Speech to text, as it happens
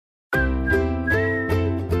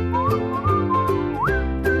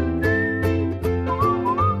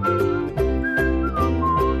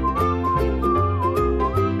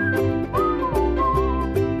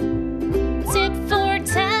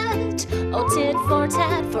tit for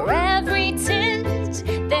tat. For every tit,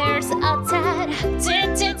 there's a tat.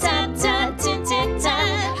 Tit, tit, tat, tat, tit, tit,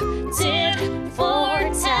 tat. Tit for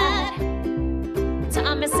tat.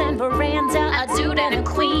 Thomas and Miranda, a dude and a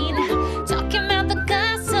queen, talking about the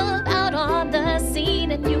gossip out on the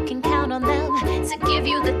scene. And you can count on them to give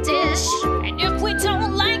you the dish. And if we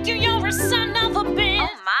don't like you, you're a son of a bitch.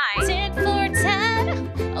 Oh my. Tit for tat,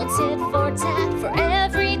 oh tit for tat. For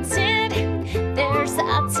every tit, there's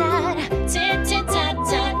a tat. Tit, tit, tat,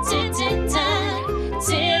 tat, tit, tit, tat.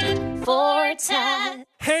 Tit for tat.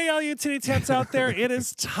 Hey, all you titty tats out there, it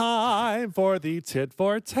is time for the Tit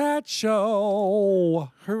for Tat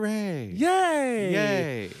Show. Hooray. Yay.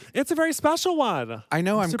 Yay. It's a very special one. I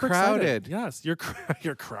know, I'm super crowded. Excited. Yes,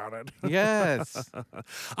 you're crowded. Yes.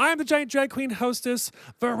 I'm the giant drag queen hostess,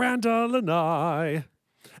 Veranda Lanai.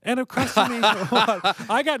 And across from me,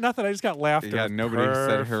 I got nothing. I just got laughter. Yeah, nobody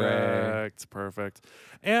said hooray. Perfect.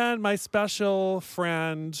 And my special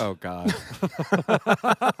friend. Oh, God.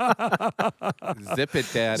 Zip it,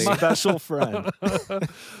 Daddy. Special friend.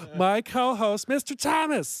 My co-host, Mr.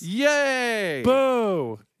 Thomas. Yay.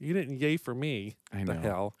 Boo. You didn't yay for me. I know. The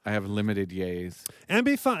hell. I have limited yays. And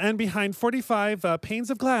behind 45 panes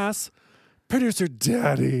of glass, producer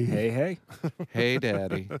Daddy. Hey. Hey,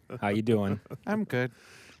 Daddy. How you doing? I'm good.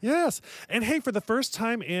 Yes. And hey, for the first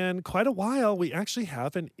time in quite a while, we actually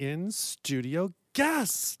have an in-studio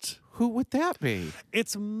guest. Who would that be?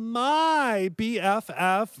 It's my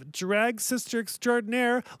BFF, drag sister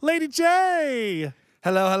extraordinaire, Lady J.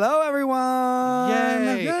 Hello, everyone.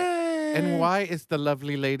 Yay. Yay. And why is the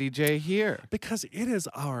lovely Lady J here? Because it is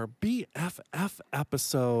our BFF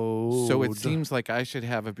episode. So it seems like I should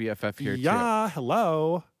have a BFF here, too. Yeah,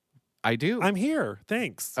 hello. I do. I'm here.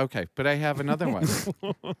 Thanks. Okay, but I have another one.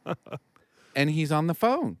 And he's on the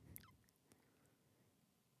phone.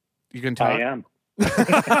 You can talk? I am.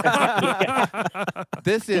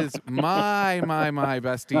 This is my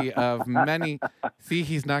bestie of many. See,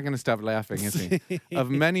 he's not going to stop laughing, is he? Of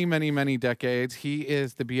many, many, many decades. He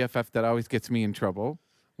is the BFF that always gets me in trouble.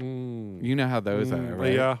 You know how those are,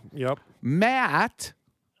 right? Yeah, yep. Matt.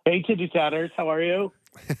 Hey, Titty Tatters. How are you?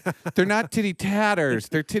 They're not titty tatters.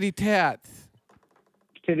 They're titty tats.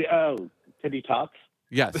 Titty Tots?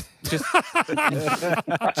 Yes.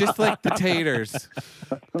 Just like the taters.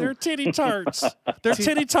 They're titty tarts. They're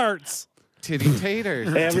titty tarts. Titty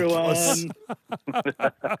taters. Hey, everyone.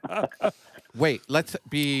 Wait, let's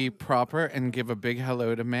be proper and give a big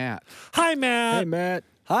hello to Matt. Hi, Matt. Hey, Matt.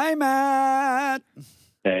 Hi, Matt.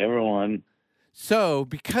 Hey, everyone. So,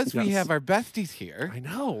 because we Yes. have our besties here, I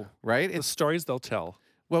know. right? The stories they'll tell.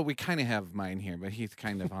 Well, we kind of have mine here, but he's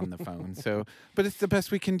kind of on the phone. So, but it's the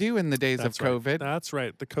best we can do in the days That's of COVID. Right. That's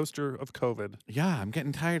right. The coaster of COVID. Yeah, I'm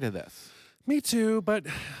getting tired of this. Me too, but,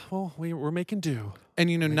 well, we're making do. And,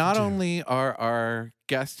 you know, Making not do. only are our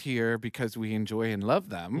guests here because we enjoy and love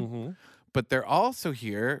them, Mm-hmm. but they're also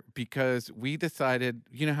here because we decided,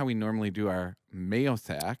 you know how we normally do our mail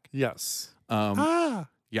sack? Yes. Um,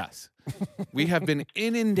 Yes. We have been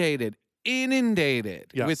inundated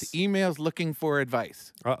Yes. with emails looking for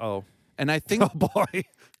advice. Uh-oh. And I think, Oh, boy.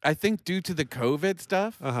 I think due to the COVID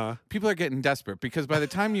stuff, Uh-huh. people are getting desperate because by the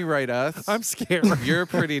time you write us, I'm scared. you're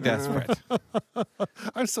pretty desperate.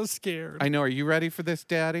 I'm so scared. I know. Are you ready for this,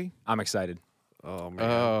 Daddy? I'm excited. Oh, man.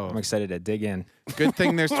 I'm Oh, excited to dig in. good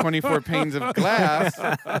thing there's 24 panes of glass.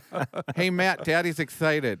 Hey, Matt, Daddy's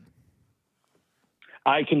excited.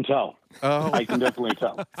 I can tell. Oh, I can definitely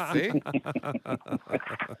tell. see?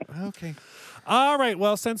 Okay. All right.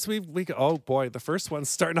 Well, since we oh, boy, the first one's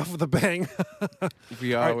starting off with a bang.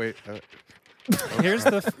 We always... Here's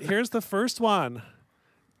the first one.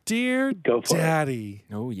 Dear Go for it. Daddy.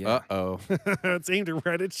 Oh, yeah. Uh-oh. It's aimed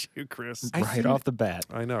right at you, Chris. Right off the bat.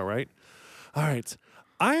 I know, right? All right.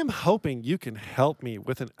 I am hoping you can help me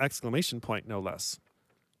with an exclamation point, no less.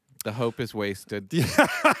 The hope is wasted.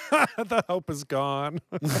 The hope is gone.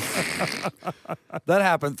 That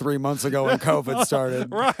happened 3 months ago when COVID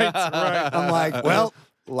started. Right. I'm like, well,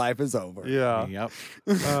 life is over. Yeah.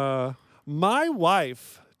 Yep. My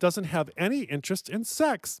wife doesn't have any interest in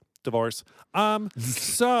sex. Divorce.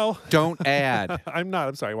 So Don't add. I'm not.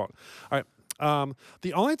 I'm sorry. I won't. All right.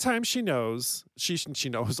 The only time she knows, she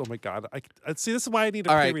knows. Oh my God! I see. This is why I need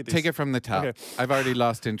to All right, read these. take it from the top. Okay. I've already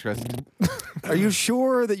lost interest. Are you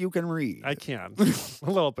sure that you can read? I can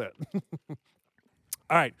a little bit.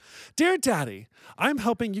 All right, dear Daddy, I'm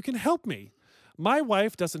hoping you can help me. My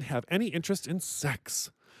wife doesn't have any interest in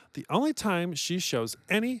sex. The only time she shows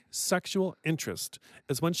any sexual interest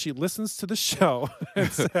is when she listens to the show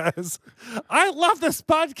and says, I love this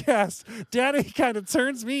podcast. Daddy kind of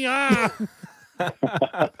turns me on.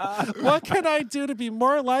 What can I do to be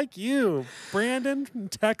more like you, Brandon from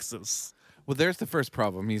Texas? Well, there's the first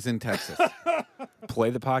problem. He's in Texas. Play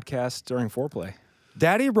the podcast during foreplay.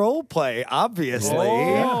 Daddy role play, obviously.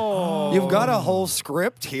 Oh. You've got a whole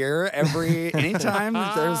script here. Anytime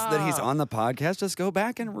that he's on the podcast, just go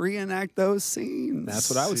back and reenact those scenes. That's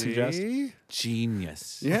what I would suggest. See?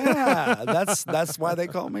 Genius. Yeah, that's why they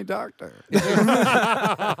call me doctor.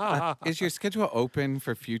 Is your schedule open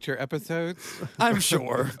for future episodes? I'm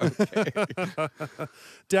sure.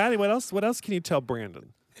 Daddy, what else can you tell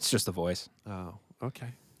Brandon? It's just the voice. Oh,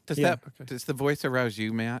 okay. Does the voice arouse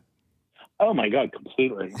you, Matt? Oh my God,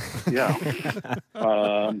 completely. Yeah.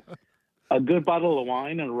 A good bottle of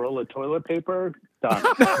wine and a roll of toilet paper. Done.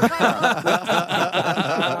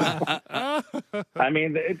 I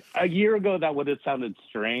mean, a year ago that would have sounded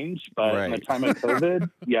strange, but in the Right. time of COVID,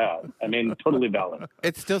 yeah. I mean, totally valid.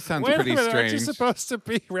 It still sounds Wait a pretty minute, aren't you strange. supposed to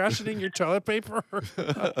be rationing your toilet paper?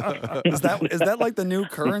 Is that like the new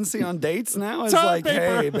currency on dates now? It's Toilet like,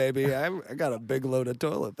 paper. hey, baby, I got a big load of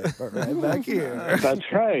toilet paper right back here. That's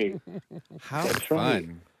right. How right.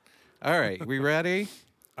 fun. All right, we ready?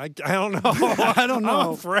 I don't know. I don't I'm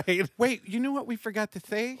know. afraid. Wait, you know what we forgot to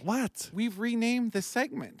say? What? We've renamed the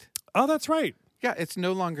segment. Oh, that's right. Yeah, it's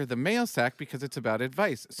no longer the mail sack because it's about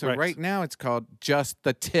advice. So Right. right now it's called Just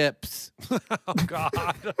the Tips. Oh, God.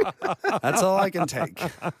 That's all I can take.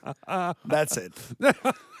 That's it. I'm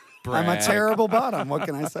a Brag. terrible bottom. What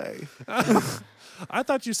can I say? I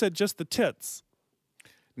thought you said just the tits.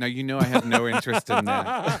 Now you know I have no interest in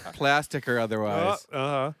that, plastic or otherwise.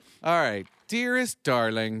 Uh-huh. All right, dearest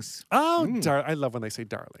darlings. Oh, I love when they say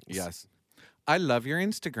darlings. Yes, I love your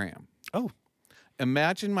Instagram. Oh.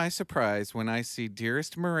 Imagine my surprise when I see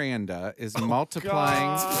dearest Miranda is Oh,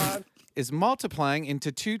 multiplying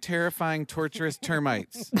into 2 terrifying, torturous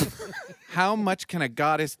termites. How much can a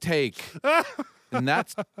goddess take? And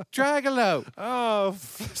that's Dragalope. Oh,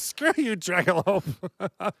 screw you, Dragalope.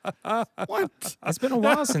 What? It's been a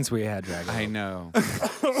while since we had Dragon. I know.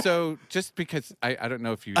 So just because I don't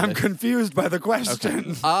know if you I'm listen- confused by the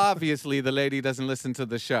question. Obviously the lady doesn't listen to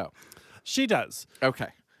the show. She does. Okay.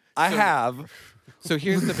 I have. So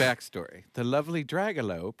here's the backstory. The lovely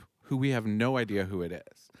Dragalope, who we have no idea who it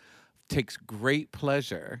is, takes great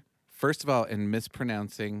pleasure, first of all, in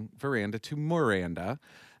mispronouncing veranda to Miranda,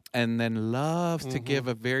 and then loves to give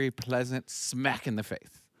a very pleasant smack in the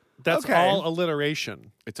face. That's Okay. all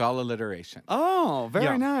alliteration. It's all alliteration. Oh, very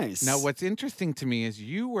Yeah. nice. Now, what's interesting to me is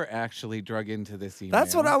you were actually drug into this email.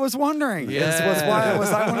 That's what I was wondering. Was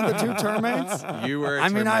I one of the 2 termites? You were. a I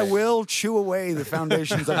mean, I termite. will chew away the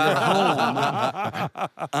foundations of your home.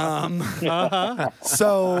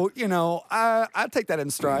 So, I take that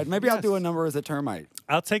in stride. Maybe I'll do a number as a termite.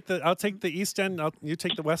 I'll take the East End. You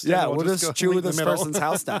take the West End. Yeah, and we'll go just chew meet in the this middle. person's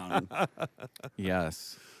house down.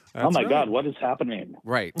 Yes. Oh my right. God, what is happening?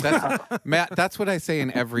 Right. That's, Matt, that's what I say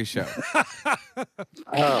in every show.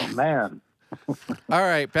 Oh man. All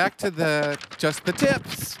right, back to the Just the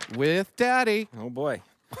Tips with Daddy. Oh boy.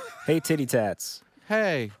 Hey, titty tats.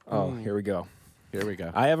 Hey, Oh, here we go. here we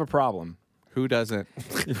go. I have a problem. Who doesn't?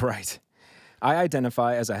 Right. I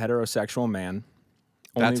identify as a heterosexual man.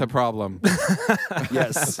 That's a problem.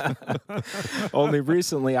 Yes. Only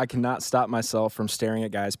recently, I cannot stop myself from staring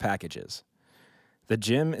at guys' packages. The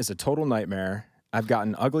gym is a total nightmare. I've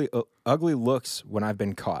gotten ugly looks when I've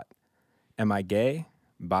been caught. Am I gay?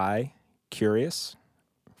 Bi? Curious?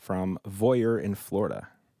 From Voyeur in Florida.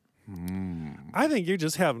 I think you're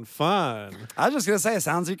just having fun. I was just going to say, it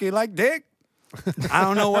sounds like you like dick. I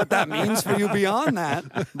don't know what that means for you beyond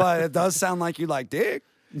that, but it does sound like you like dick.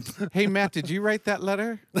 Hey, Matt, did you write that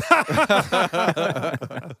letter?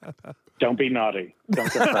 Don't be naughty.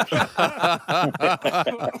 Don't get fresh.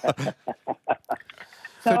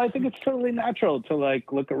 No, I think it's totally natural to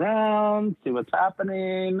look around, see what's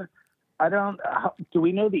happening. Do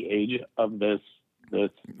we know the age of this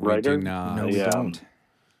writer? We do not. No, we Yeah. don't.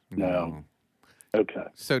 No. Okay.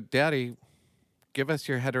 So, Daddy, give us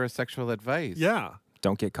your heterosexual advice. Yeah.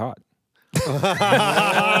 Don't get caught.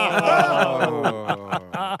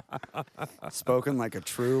 Spoken like a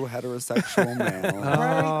true heterosexual male.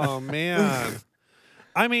 Oh man.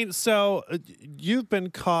 I mean, so you've been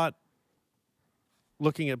caught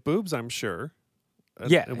looking at boobs, I'm sure.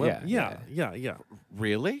 Yeah, Yeah.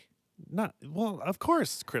 Really? Not well, of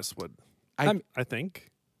course Chris would. I think.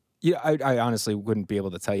 Yeah, I honestly wouldn't be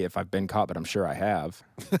able to tell you if I've been caught, but I'm sure I have.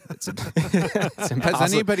 It's impossible.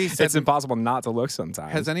 anybody said- it's impossible not to look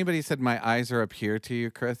sometimes? Has anybody said my eyes are up here to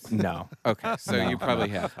you, Chris? No. Okay, so you probably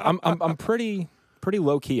have. I'm pretty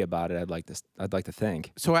low key about it. I'd like to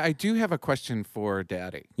think. So I do have a question for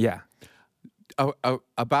Daddy. Yeah.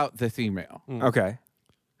 about this email. Okay.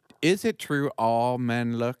 Is it true all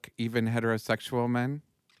men look, even heterosexual men?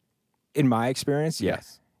 In my experience,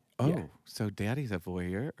 yes. Oh, Yeah. so daddy's a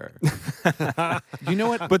voyeur. You know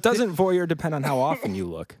what? But doesn't voyeur depend on how often you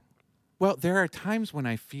look? Well, there are times when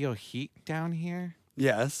I feel heat down here,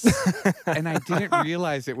 Yes. and I didn't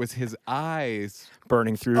realize it was his eyes.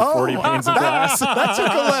 Burning through 40 panes of glass. That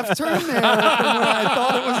took a left turn there from where I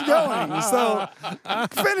thought it was going.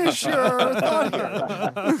 So finish your thought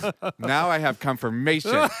here. Now I have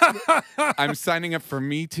confirmation. I'm signing up for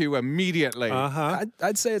Me Too immediately.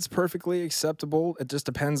 I'd say it's perfectly acceptable. It just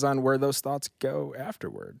depends on where those thoughts go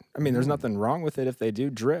afterward. I mean, there's nothing wrong with it if they do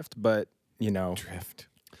drift, but, Drift.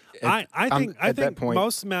 I think at that point,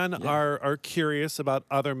 most men are curious about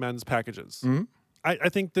other men's packages. I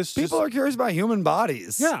think this People are curious about human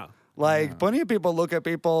bodies. Yeah. Like, plenty of people look at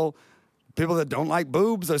people that don't like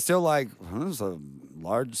boobs are still like, there's a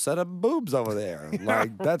large set of boobs over there.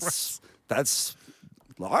 Like, that's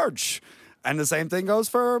large. And the same thing goes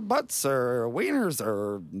for butts or wieners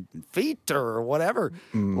or feet or whatever.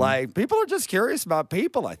 Like, people are just curious about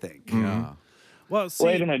people, I think. Yeah. Well, see,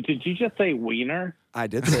 Wait a minute. Did you just say wiener? I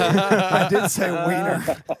did say wiener.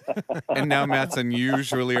 And now Matt's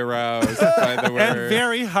unusually aroused by the word. and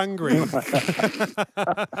very hungry.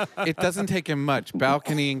 It doesn't take him much.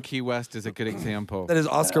 Balcony in Key West is a good example. That is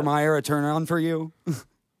Oscar Mayer a turn on for you?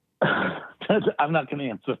 I'm not going to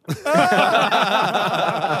answer.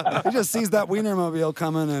 He just sees that Wienermobile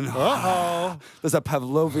coming and there's a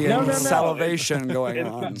Pavlovian No. salivation going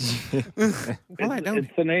on. Well, I don't.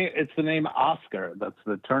 It's the name Oscar. That's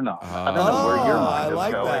the turn on. I don't know Oh, where your mind I is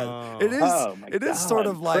like going. that. It is. Oh, my It is sort God,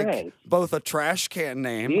 of like Chris. both a trash can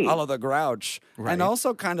name, Jeez. a la the Grouch, Right. and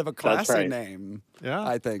also kind of a classy right. name. Yeah.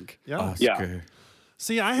 I think. Yeah. Oscar.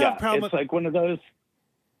 See, I have Yeah, problem it's with like one of those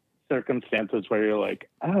circumstances where you're like,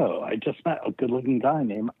 oh, I just met a good-looking guy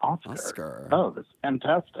named Oscar. Oscar. Oh, that's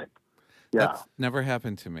fantastic. Yeah. That's never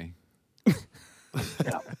happened to me.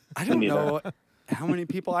 I don't Me know how many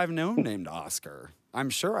people I've known named Oscar. I'm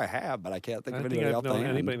sure I have, but I can't think I of don't think anybody I've off the known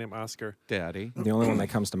hand. anybody named Oscar. Daddy. the only one that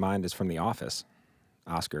comes to mind is from The Office.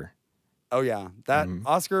 Oscar. Oh yeah, that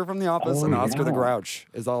Oscar from The Office and Oscar the yeah. Grouch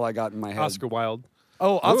is all I got in my head. Oscar Wilde.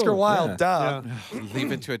 Oh, Oscar Ooh, Wilde. yeah. Duh.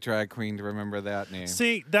 Leave it to a drag queen to remember that name.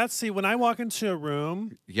 See, when I walk into a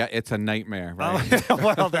room, Yeah, it's a nightmare, right?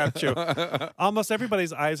 well, that's true. Almost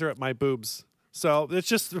everybody's eyes are at my boobs. So it's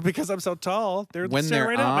just because I'm so tall, they're When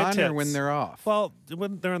staring they're right at my on tits. or when they're off? Well,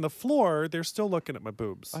 when they're on the floor, they're still looking at my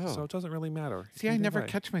boobs. Oh. So it doesn't really matter. See, I Either never way.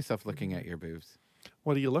 catch myself looking at your boobs.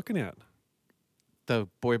 What are you looking at? The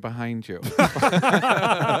boy behind you.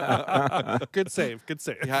 Good save. Good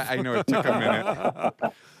save. Yeah, I know it took a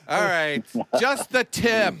minute. All right, just the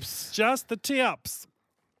tips. Just the tips.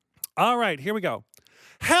 All right, here we go.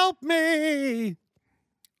 Help me.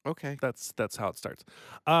 Okay. That's how it starts.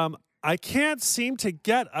 I can't seem to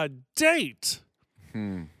get a date.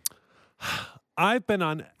 I've been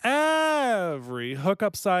on every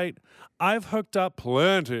hookup site. I've hooked up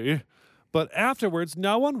plenty, but afterwards,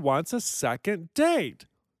 no one wants a second date.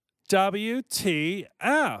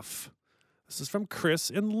 WTF. This is from Chris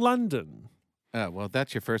in London. Well,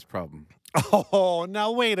 that's your first problem. Oh,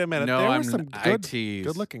 now wait a minute. No, there were I'm- some I good, tease.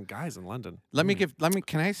 good-looking guys in London.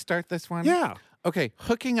 Can I start this one? Yeah, Okay,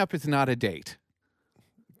 hooking up is not a date,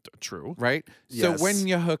 true. right? Yes. So when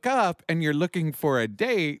you hook up and you're looking for a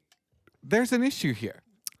date, there's an issue here,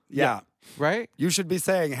 Yeah. right? You should be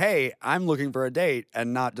saying, "Hey, I'm looking for a date,"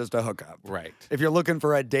 and not just a hookup. Right. If you're looking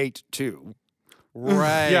for a date too,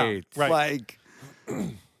 Right. Right. like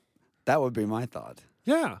that would be my thought.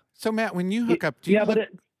 Yeah. So Matt, when you hook up, do you Yeah, look but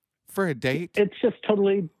for a date? it's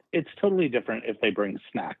totally different if they bring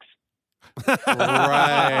snacks.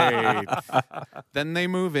 Right. Then they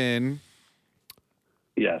move in.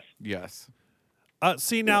 Yes. Yes.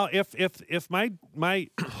 See now, if my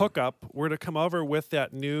hookup were to come over with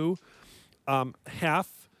that new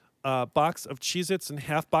half box of Cheez-Its and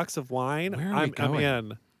half box of wine, Where are we I'm going?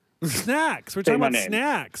 in. Snacks. We're Say talking my about name.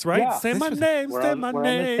 snacks, right? Yeah. Say my was- name. We're Say on, my we're on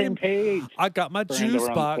the same name. page. I got my Miranda, juice we're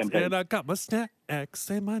on the box same page. and I got my snacks.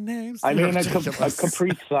 Say my name. I say mean, my- a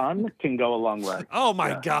Capri Sun can go a long way. Oh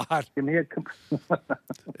my God! Give me a Capri.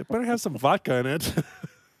 It better have some vodka in it.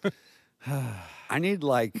 I need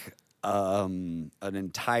like an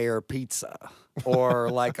entire pizza or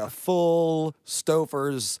like a full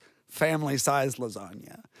Stouffer's family-sized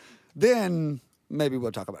lasagna. Then maybe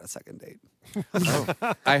we'll talk about a second date.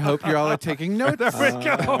 I hope you all are taking notes. There we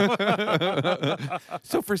go.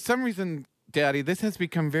 So for some reason, Daddy, this has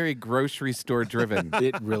become very grocery store driven.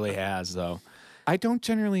 It really has, though. I don't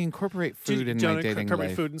generally incorporate food in Do you my dating incorporate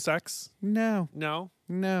life. food and sex? No, No.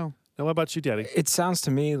 no. Now, what about you, Daddy? It sounds to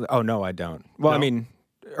me. Oh no, I don't. Well, I No? mean,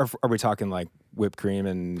 are we talking like whipped cream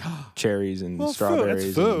and cherries and Well, food. strawberries?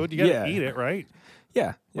 It's food. and- You gotta yeah. eat it, right?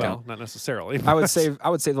 Yeah. Yeah. Well, not necessarily. I would save the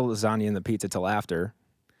lasagna and the pizza till after.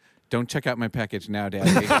 Don't check out my package now,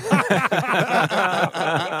 Daddy.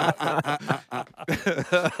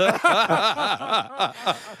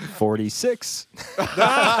 46.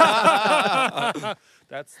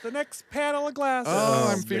 That's the next panel of glasses. Oh,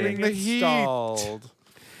 I'm feeling being the heat. installed.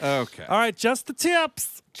 Okay. All right, just the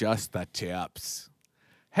tips. Just the tips.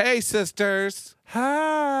 Hey, sisters.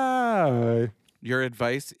 Hi. Your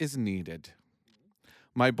advice is needed.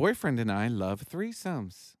 My boyfriend and I love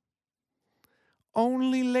threesomes.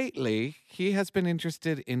 Only lately, he has been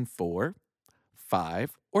interested in 4,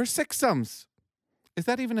 5, or 6 sums. Is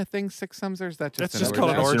that even a thing, 6 sums, or is that just That's just called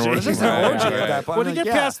an That's an orgy. orgy. It's just an Right, orgy right, at right. that point. When you Like,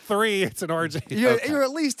 get past 3, it's an orgy. you're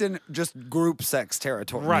at least in just group sex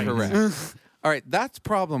territory. Right. Correct. All right, that's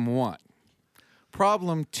problem 1.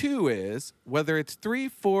 Problem 2 is whether it's 3,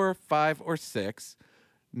 4, 5, or 6,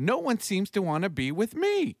 no one seems to want to be with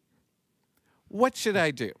me. What should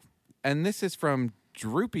I do? And this is from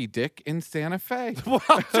Droopy Dick in Santa Fe.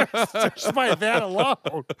 Just by that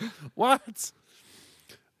alone. What?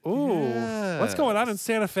 Ooh. What's going on in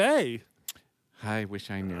Santa Fe? I wish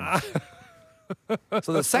I knew.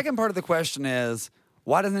 So the second part of the question is,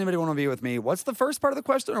 why doesn't anybody want to be with me? What's the first part of the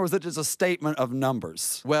question, or was it just a statement of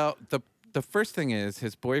numbers? Well, the first thing is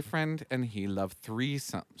his boyfriend and he love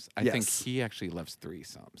threesomes. I think Yes. he actually loves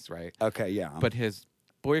threesomes, right? Okay, yeah. But his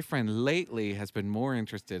boyfriend lately has been more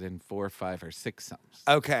interested in 4, 5, or 6 sums.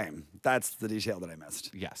 Okay, that's the detail that I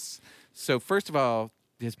missed. Yes. So first of all,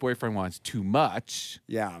 his boyfriend wants too much,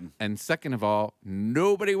 Yeah. and second of all,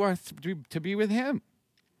 nobody wants to be with him.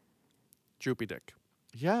 Droopy dick.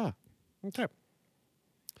 Yeah, Okay.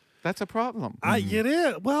 that's a problem. It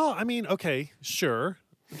is. Well, I mean, okay, sure.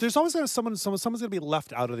 There's always gonna someone's gonna be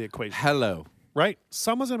left out of the equation, Hello, right?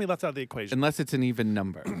 Someone's gonna be left out of the equation. unless it's an even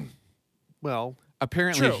number. Well,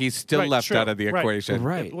 Apparently, True. he's still Right, left true. out of the Right. equation.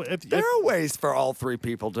 Right. There are ways for all 3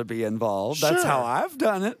 people to be involved. That's Sure. how I've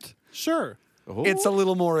done it. sure. Oh. It's a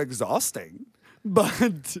little more exhausting,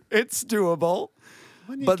 but it's doable.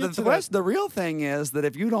 When you But get to the real thing is that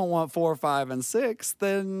if you don't want 4, 5, and 6,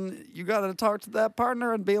 then you got to talk to that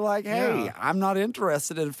partner and be like, "Hey, Yeah. I'm not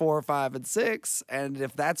interested in 4, 5, and 6." And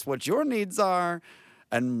if that's what your needs are,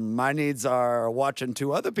 and my needs are watching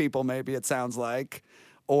 2 other people, maybe it sounds like,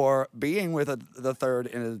 or being with the third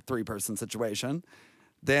in a 3-person situation,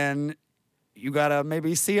 then you got to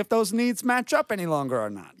maybe see if those needs match up any longer or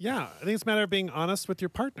not. Yeah, I think it's a matter of being honest with your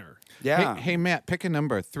partner. Yeah. Hey, Matt, pick a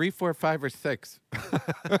number: 3, 4, 5, or 6.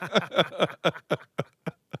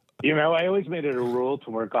 You know, I always made it a rule to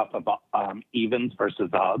work off of evens versus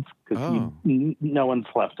odds because Oh. no one's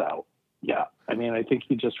left out. Yeah, I mean, I think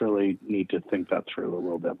you just really need to think that through a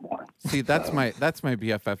little bit more. See, that's my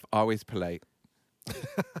BFF. Always polite.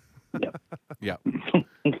 Yep. Yeah.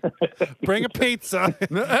 Bring a pizza.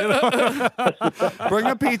 Bring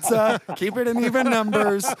a pizza. Keep it in even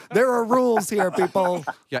numbers. There are rules here, people.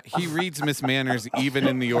 Yeah, he reads Miss Manners even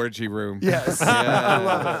in the orgy room. Yes. I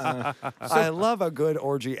love it. I love a good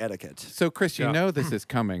orgy etiquette. So, Chris, you Yeah. know this is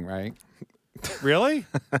coming, right? Really?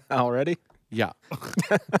 Already? Yeah.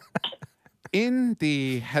 In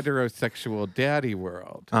the heterosexual daddy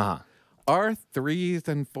world, Uh-huh. are 3s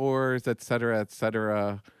and 4s, et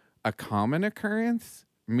cetera, a common occurrence?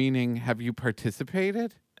 Meaning, have you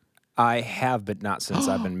participated? I have, but not since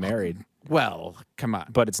I've been married. Well, come on.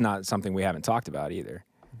 But it's not something we haven't talked about either.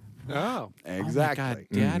 Oh. Exactly.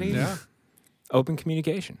 God, daddy. Yeah. Open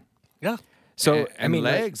communication. Yeah. So, And I mean,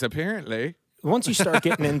 like, legs, apparently. once you start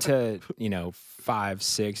getting into, 5,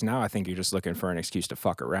 6, now I think you're just looking for an excuse to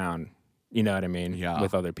fuck around. You know what I mean? Yeah.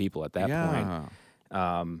 With other people at that Yeah.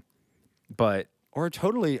 point. But Or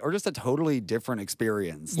just a totally different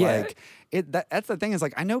experience. Yeah. Like that's the thing is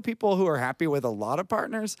like I know people who are happy with a lot of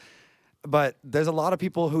partners, but there's a lot of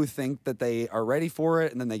people who think that they are ready for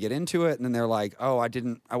it and then they get into it and then they're like, "Oh,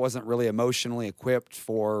 I wasn't really emotionally equipped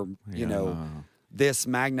for, this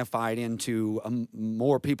magnified into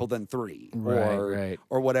more people than 3 Right.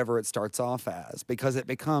 or whatever it starts off as because it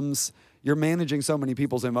becomes you're managing so many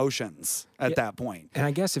people's emotions at that point. and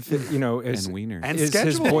I guess if is And wieners. And is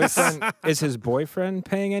his schedules. boyfriend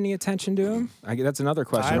paying any attention to him? That's another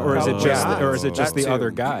question. I Or is it probably just not. or is it just That the other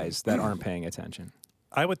too. guys that aren't paying attention?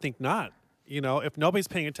 I would think not. If nobody's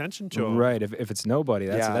paying attention to him. Right. If it's nobody,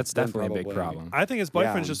 that's then definitely a big probably. problem. I think his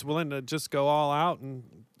boyfriend's Yeah. just willing to just go all out and,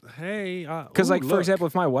 hey. Because, ooh, like, for look. example,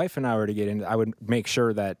 if my wife and I were to get into, I would make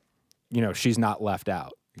sure that, she's not left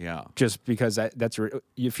out. Yeah. Just because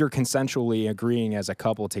if you're consensually agreeing as a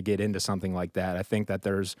couple to get into something like that, I think that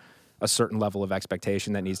there's a certain level of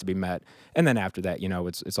expectation that needs to be met. And then after that,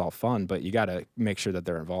 it's all fun, but you got to make sure that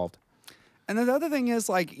they're involved. And then the other thing is,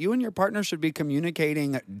 like, you and your partner should be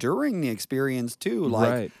communicating during the experience too. Like,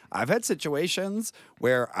 Right. I've had situations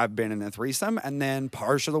where I've been in a threesome, and then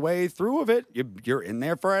partial of the way through of it, you're in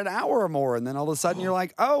there for an hour or more, and then all of a sudden you're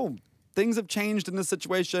like, oh, things have changed in this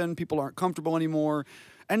situation. People aren't comfortable anymore,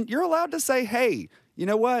 and you're allowed to say, hey, you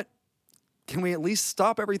know what? Can we at least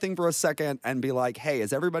stop everything for a second and be like, hey,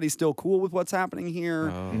 is everybody still cool with what's happening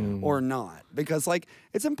here or not? Because, like,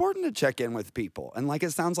 it's important to check in with people, and like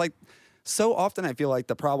it sounds like. So often I feel like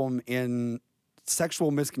the problem in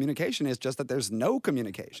sexual miscommunication is just that there's no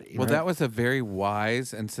communication. Well, that was a very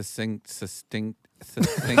wise and succinct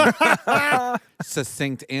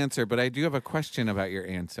answer, but I do have a question about your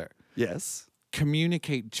answer. Yes.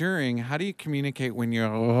 Communicate during. How do you communicate when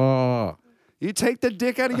you're You take the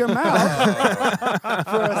dick out of your mouth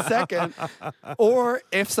for a second. Or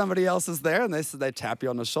if somebody else is there and they tap you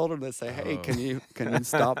on the shoulder and they say, hey, can you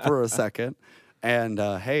stop for a second? And,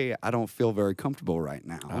 hey, I don't feel very comfortable right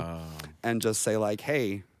now. And just say, like,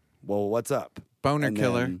 hey, well, what's up? Boner And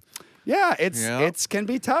killer. then- yeah, Yeah. it's can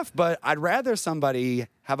be tough, but I'd rather somebody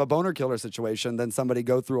have a boner killer situation than somebody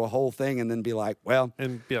go through a whole thing and then be like, well,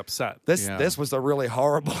 And be upset. this was a really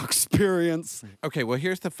horrible experience. Okay, well,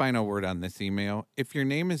 here's the final word on this email. If your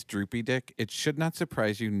name is Droopy Dick, it should not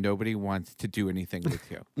surprise you nobody wants to do anything with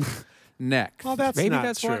you. Next. Well, that's Maybe not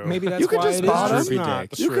that's true. why. Maybe that's You could why just it is bottom. droopy Not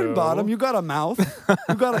dick. You can True. bottom. You got a mouth.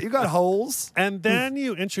 you got holes. And then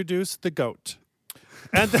you introduce the goat.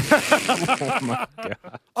 And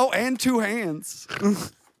Oh, and two hands.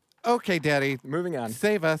 Okay, Daddy. Moving on.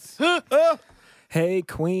 Save us. Hey,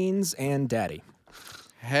 queens and daddy.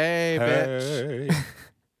 Hey, bitch.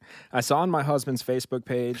 I saw on my husband's Facebook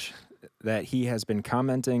page that he has been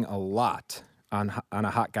commenting a lot on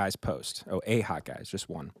a hot guy's post. Oh, a hot guy's, just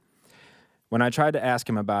one. When I tried to ask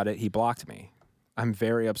him about it, he blocked me. I'm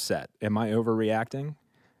very upset. Am I overreacting?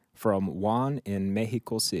 From Juan in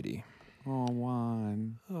Mexico City. Oh,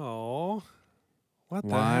 Juan. oh, what the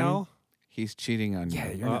Juan, hell? he's cheating on you.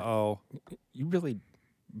 Yeah, you're Uh not, oh. you really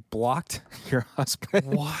blocked your husband.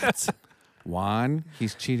 What? Juan,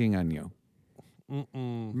 he's cheating on you.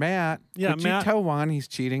 Matt, Yeah, could Matt- you tell Juan he's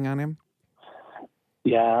cheating on him?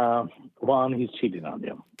 Yeah, Juan, he's cheating on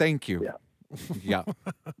you. Thank you. Yeah.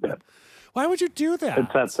 Yeah. Why would you do that?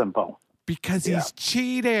 It's that simple. Because he's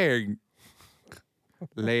cheating.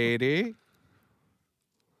 Lady.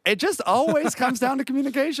 It just always comes down to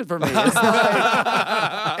communication for me. It's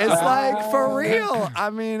like for real. I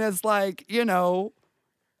mean, it's like,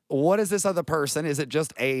 what is this other person? Is it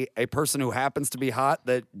just a person who happens to be hot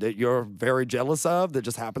that you're very jealous of, that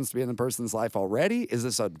just happens to be in the person's life already? Is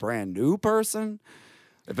this a brand new person?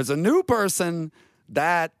 If it's a new person,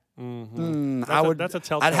 that That's a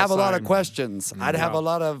telltale I'd have a lot of sign. questions. I'd have a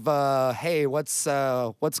lot of hey, what's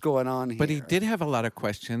going on here? But he did have a lot of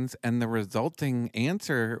questions, and the resulting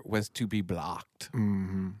answer was to be blocked.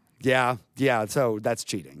 Yeah. So that's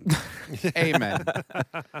cheating. Amen.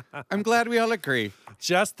 I'm glad we all agree.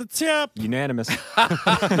 Just the tip. Unanimous.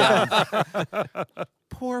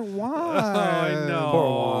 Poor Juan. I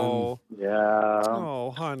know. Yeah.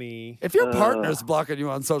 Oh, honey. If your partner's blocking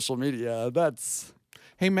you on social media, that's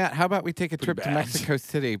Hey, Matt, how about we take a trip to bad. Mexico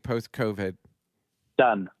City post-COVID?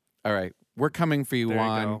 Done. All right. We're coming for you, There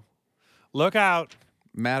Juan. you go. Look out.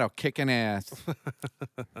 Matt'll kick an ass.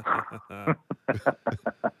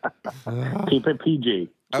 Keep it PG.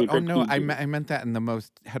 Keep Oh, it no, PG. I meant that in the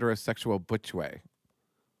most heterosexual butch way.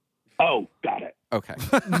 Oh, got it. Okay.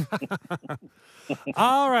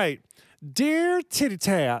 All right. Dear Titty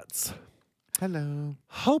Tats, Hello.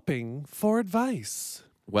 hoping for advice.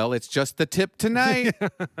 Well, it's just the tip tonight.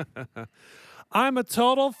 I'm a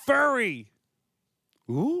total furry.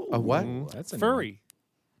 ooh. A what? That's Furry.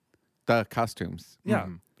 The costumes. Yeah.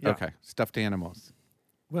 Yeah. Okay. Stuffed animals.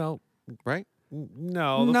 Well, Right?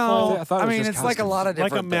 no. The No, full- I thought it was mean just it's like a lot of like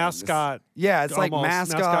different a things. mascot. Yeah, it's like Almost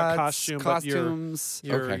mascots, costume, but you're- costumes.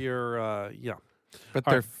 You're, Okay. yeah. But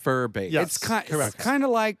they're fur-based. Yes. It's kind correct.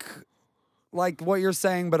 of like what you're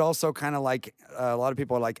saying, but also kind of like a lot of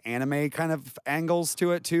people are like anime kind of angles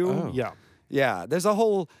to it too. Oh. Yeah. Yeah, there's a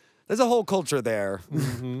whole culture there.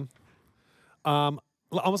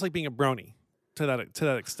 Almost like being a brony to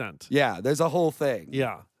that extent. Yeah, there's a whole thing.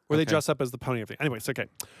 Yeah. Where they Okay. dress up as the pony and everything. Anyways, okay.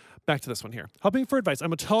 Back to this one here. Hoping for advice.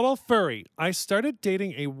 I'm a total furry. I started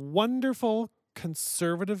dating a wonderful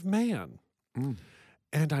conservative man.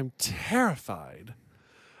 And I'm terrified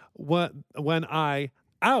when I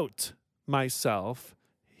out myself,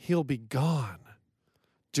 he'll be gone.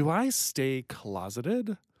 Do I stay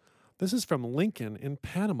closeted? This is from Lincoln in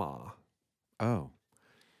Panama. Oh.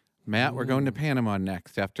 Matt, we're going to Panama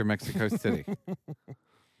next after Mexico City.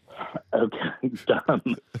 Okay,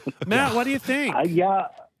 done. Matt, what do you think? Yeah,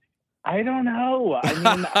 I don't know.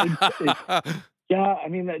 I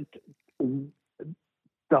mean,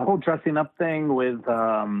 the whole dressing up thing with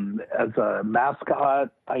as a mascot.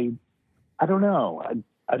 I don't know.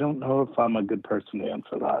 I don't know if I'm a good person to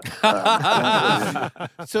answer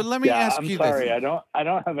that. So let me ask I'm you sorry. this. I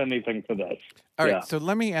don't have anything for this. All right, Yeah. so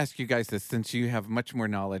let me ask you guys this, since you have much more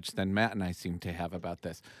knowledge than Matt and I seem to have about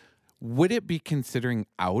this. Would it be considering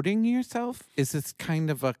outing yourself? Is this kind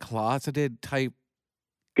of a closeted type?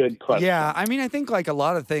 Good question. Yeah, I mean, I think like a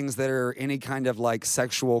lot of things that are any kind of like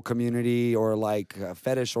sexual community or like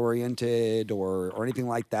fetish oriented or anything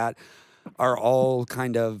like that are all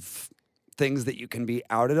kind of things that you can be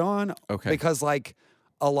outed on. Okay. Because like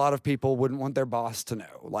a lot of people wouldn't want their boss to know.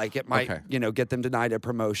 Like it might, Okay. get them denied a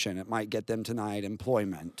promotion. It might get them denied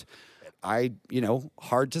employment.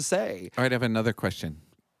 Hard to say. All right, I have another question.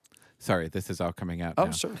 Sorry, this is all coming out Oh,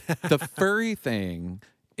 now. sure. The furry thing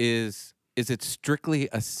is it strictly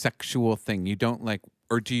a sexual thing? You don't like,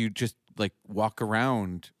 or do you just like walk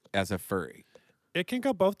around as a furry? It can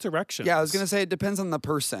go both directions. Yeah, I was gonna say it depends on the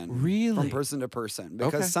person. Really? From person to person.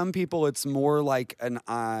 Because Okay. some people it's more like an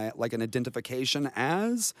identification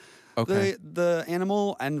as Okay. the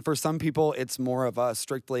animal, and for some people it's more of a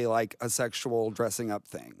strictly like a sexual dressing up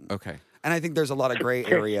thing. Okay. And I think there's a lot of gray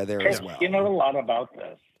area there as well. You know a lot about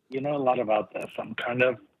this. I'm kind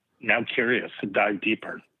of now curious to dive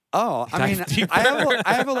deeper. Oh, I Dive mean, deeper.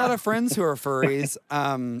 I have a lot of friends who are furries.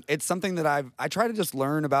 It's something that I try to just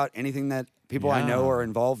learn about anything that people I know Yeah. are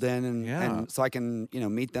involved in, Yeah. and so I can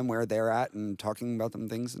meet them where they're at and talking about them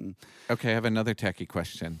things. And Okay, I have another tacky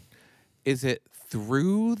question. Is it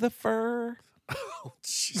through the fur?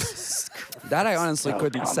 that I honestly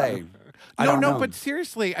couldn't say. I No, don't no, know. but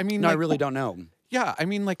seriously, I mean, No, I like, really don't know. Yeah, I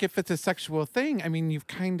mean, like if it's a sexual thing, I mean, you've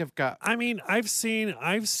kind of got. I mean, I've seen.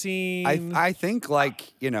 I think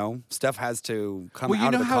like stuff has to come Well, you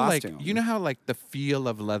out know of the how costume. like the feel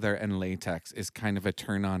of leather and latex is kind of a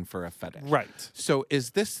turn on for a fetish. Right. So is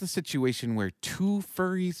this the situation where two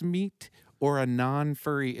furries meet, or a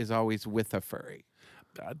non-furry is always with a furry?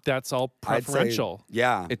 That's all I'd say, preferential.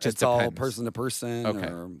 yeah, It just it's all depends. person to person Okay.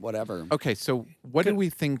 or whatever. Okay, so what do we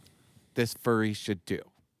think this furry should do?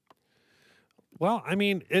 Well, I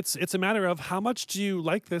mean, it's a matter of how much do you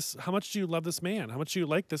like this? How much do you love this man? How much do you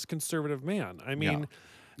like this conservative man? I mean,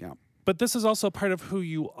 Yeah. but this is also part of who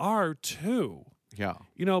you are too. Yeah.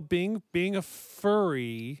 Being a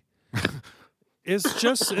furry is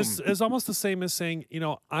just is almost the same as saying,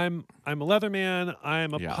 I'm a leather man,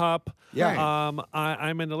 I'm a Yeah. pup. Yeah.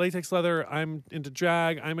 I'm into latex leather, I'm into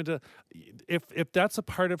drag, I'm into if that's a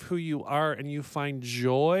part of who you are and you find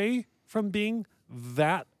joy from being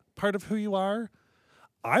that part of who you are,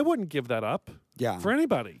 I wouldn't give that up Yeah. for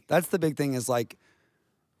anybody. That's the big thing is like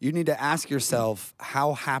you need to ask yourself,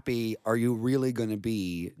 how happy are you really going to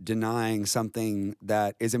be denying something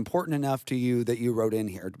that is important enough to you that you wrote in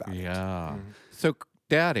here about it? Yeah. So,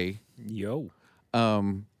 Daddy, Yo.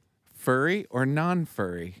 furry or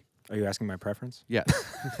non-furry? Are you asking my preference? Yes.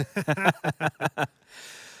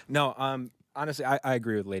 No, honestly, I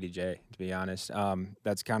agree with Lady J, to be honest.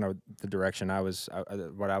 That's kind of the direction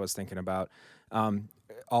what I was thinking about.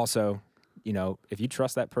 Also, if you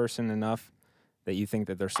trust that person enough that you think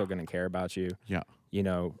that they're still going to care about you, Yeah.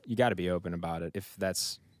 you got to be open about it if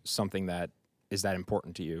that's something that is that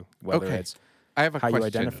important to you, whether Okay. it's I have a how question. you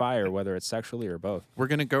identify or whether it's sexually or both. We're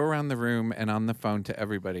going to go around the room and on the phone to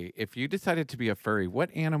everybody. If you decided to be a furry, what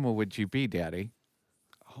animal would you be, Daddy?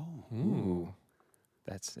 Ooh.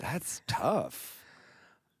 That's That's tough.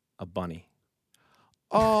 a bunny.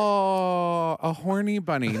 Oh, a horny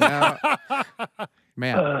bunny. Now,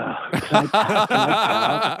 man.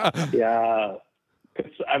 Yeah.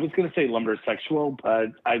 I was going to say lumbersexual, but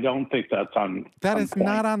I don't think that's on. That on is point.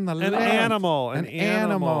 not on the list. An animal. An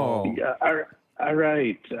animal. Yeah, all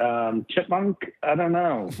right. Chipmunk? I don't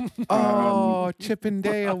know. Oh, Chip and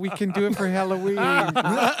Dale. We can do it for Halloween. I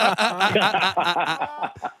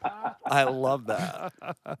love that.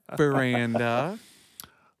 Veranda.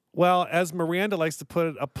 Well, as Miranda likes to put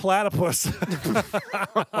it, a platypus.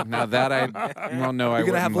 Now that I, well, no, I You're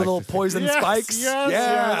going to have wouldn't like little to see- poison Yes, spikes? yes,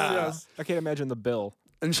 yeah. yes. I can't imagine the bill.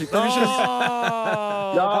 And she finishes.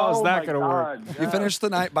 Oh, how's that my gonna work? God, You finish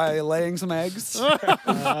the night by laying some eggs.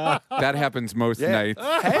 That happens most nights.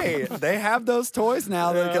 Hey, they have those toys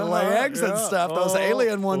now that can lay eggs and stuff. Those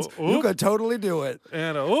alien ones. You could totally do it.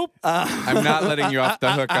 and oop. I'm not letting you off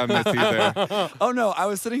the hook on this either. Oh no, I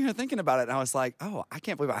was sitting here thinking about it, and I was like, "Oh, I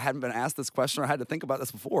can't believe I hadn't been asked this question or had to think about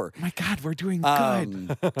this before." My God, we're doing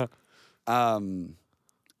good. Um,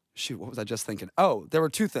 shoot, what was I just thinking? Oh, there were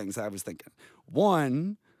two things I was thinking.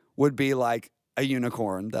 One would be like a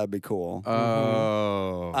unicorn. That'd be cool.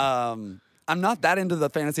 Oh. I'm not that into the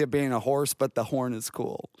fantasy of being a horse, but the horn is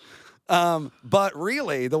cool. But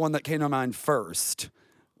really, the one that came to mind first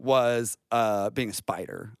was being a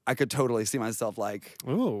spider. I could totally see myself like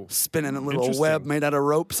Ooh. spinning a little Interesting. web made out of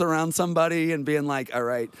ropes around somebody and being like, all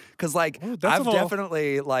right. Because like Ooh, that's I've a little-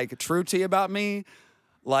 definitely like true tea about me.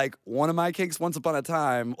 Like one of my kinks once upon a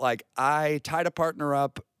time, like I tied a partner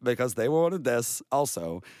up because they wanted this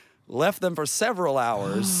also, left them for several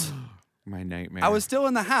hours. My nightmare. I was still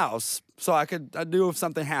in the house, so I knew if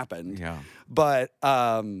something happened. Yeah. But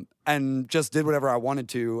and just did whatever I wanted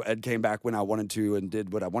to and came back when I wanted to and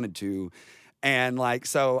did what I wanted to. And like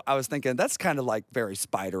so I was thinking that's kind of like very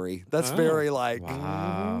spidery. That's very like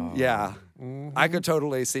Wow. yeah. I could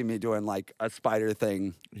totally see me doing like a spider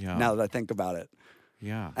thing Yeah. now that I think about it.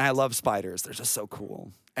 Yeah. And I love spiders. They're just so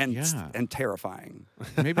cool and Yeah. and terrifying.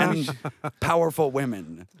 Maybe we, And powerful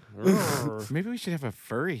women. maybe we should have a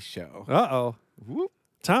furry show. Uh-oh.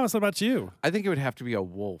 Thomas, what about you? I think it would have to be a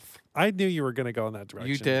wolf. I knew you were going to go in that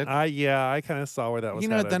direction. did? Yeah, I kind of saw where that was You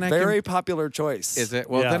know, headed. then I Very popular choice. Is it?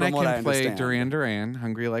 Well, Yeah. then I From what I can play understand. Duran Duran,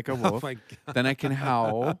 Hungry Like a Wolf. my Then I can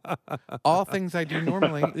howl. All things I do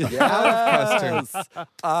normally. Out of costume. Yes.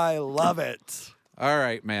 I love it. All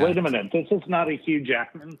right, man. Wait a minute. This is not a Hugh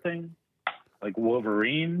Jackman thing? Like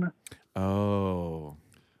Wolverine? Oh.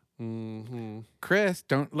 Mm-hmm. Chris,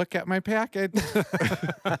 don't look at my package. Turn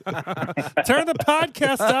the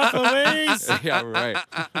podcast off, Louise. Yeah, right.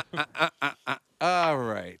 All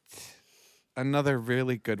right. Another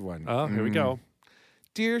really good one. Oh, here we go.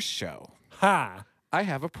 Dear show, Ha! I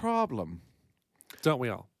have a problem. Don't we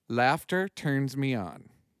all? Laughter turns me on.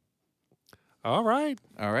 All right.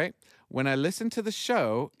 All right. When I listen to the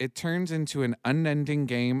show, it turns into an unending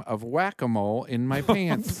game of whack-a-mole in my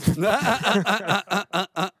pants.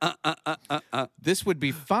 This would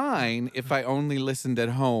be fine if I only listened at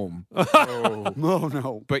home, No,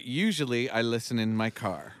 no. but usually I listen in my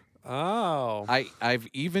car. Oh. I've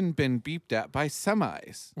even been beeped at by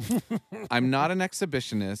semis. I'm not an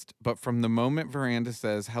exhibitionist, but from the moment Veranda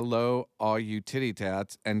says, "Hello, all you titty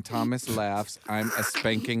tats," and Thomas laughs, I'm a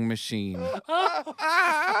spanking machine.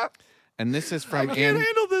 And this is from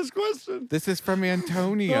handle this question. This is from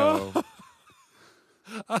Antonio.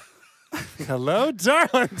 Hello,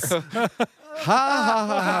 darlings. Ha ha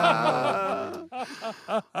ha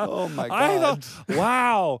ha. Oh my I god. don't,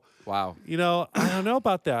 wow. Wow. You know, I don't know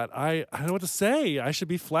about that. I don't know what to say. I should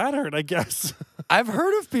be flattered, I guess. I've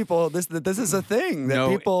heard of people that this is a thing that No,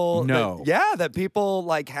 people no. that people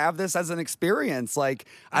like have this as an experience. Like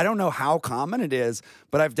I don't know how common it is,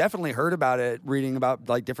 but I've definitely heard about it reading about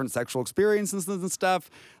like different sexual experiences and stuff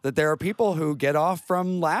that there are people who get off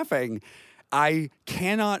from laughing. I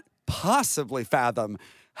cannot possibly fathom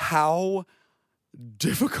how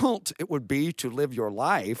difficult it would be to live your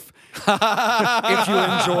life if you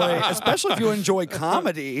enjoy, especially if you enjoy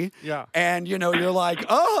comedy. Yeah. And you know, you're like,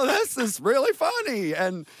 oh, this is really funny.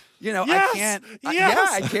 And you know, Yes! I can't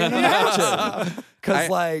Yes! I can't imagine. Cause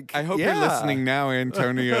like I hope yeah. you're listening now,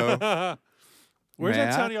 Antonio. Where's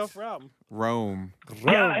Matt? Antonio from? Rome.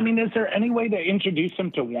 Yeah, I mean, is there any way to introduce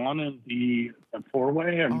him to one in the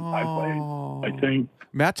four-way and five-way? I think.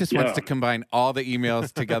 Matt just wants Yeah. to combine all the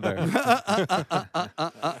emails together. Isn't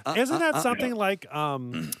that something like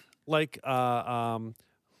when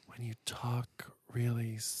you talk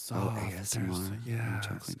really soft? there's- ASMR.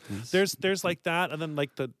 Yes. There's like that, and then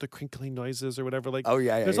like the crinkling noises or whatever. Like Oh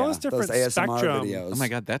yeah. there's all this Those different ASMR spectrum. videos. Oh my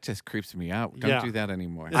God, that just creeps me out. Don't Yeah. do that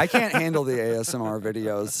anymore. I can't handle the ASMR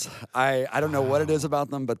videos. I don't know what it is about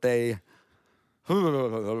them, but they.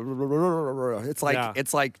 It's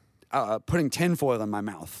like Yeah. putting tinfoil in my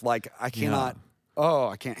mouth. Like I cannot. Oh,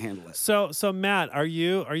 I can't handle it. So Matt, are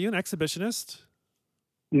you an exhibitionist?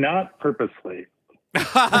 Not purposely.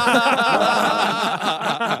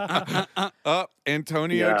 Oh,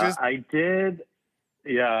 Antonio Yeah, just. I did.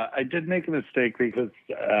 Yeah, I did make a mistake because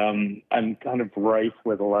I'm kind of rife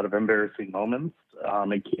with a lot of embarrassing moments.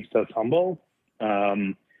 It keeps us humble.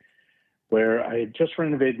 Where I had just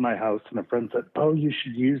renovated my house, and a friend said, "Oh, you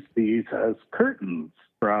should use these as curtains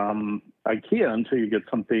from IKEA until you get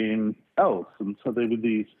something else." And so they were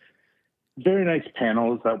these very nice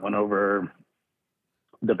panels that went over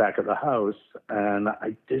the back of the house, and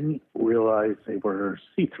I didn't realize they were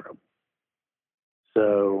see-through.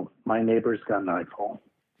 So my neighbors got an eyeful.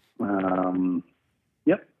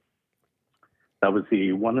 Yep. That was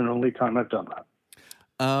the one and only time I've done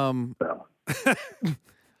that. Um, So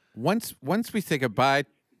once we say goodbye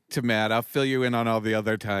to Matt. I'll fill you in on all the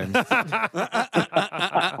other times.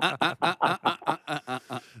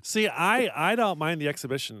 See, I don't mind the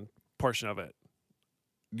exhibition portion of it.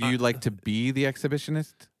 Do you like to be the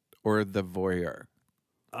exhibitionist or the voyeur?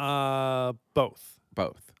 Both.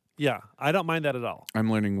 Both. Yeah, I don't mind that at all.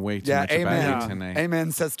 I'm learning way too Yeah, much amen. about you tonight.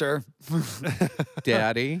 Amen, sister.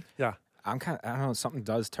 Daddy. Yeah. I don't know. Something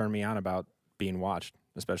does turn me on about being watched,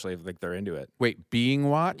 especially if like they're into it. Wait, being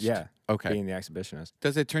watched? Yeah. Okay. Being the exhibitionist.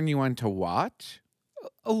 Does it turn you on to watch?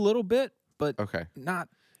 A little bit, but Okay. not.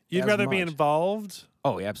 You'd as rather be much. involved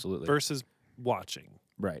Oh, yeah, absolutely. versus watching.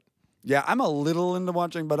 Right. Yeah, I'm a little into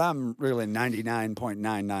watching, but I'm really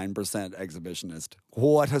 99.99% exhibitionist.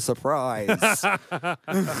 What a surprise.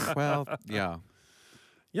 Well, yeah.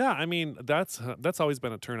 Yeah, I mean that's always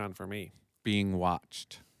been a turn on for me, Being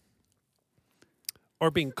watched. or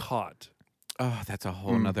being caught. Oh, that's a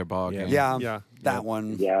whole nother ball game. Yeah, Yeah. that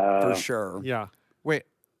one Yeah. for sure. Yeah. Wait,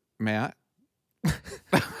 Matt?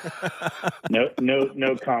 No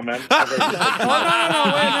comment. No.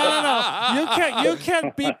 You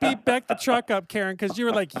can't beep back the truck up, Karen, because you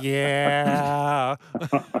were like, yeah.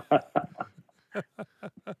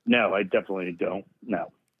 No, I definitely don't.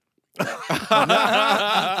 No.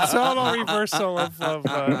 Total reversal of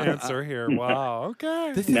answer here. Wow.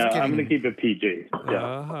 Okay. This is No, getting, I'm going to keep it PG. Yeah.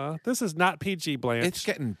 Uh-huh. This is not PG, Blanche. it's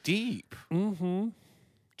getting deep. Mm-hmm.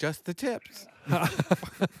 Just the tips.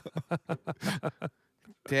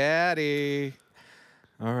 Daddy.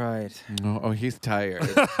 All right. Oh, he's tired.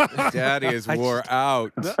 Daddy is wore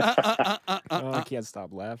out. Oh, I can't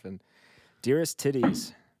stop laughing. Dearest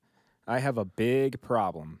titties, I have a big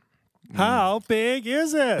problem. How big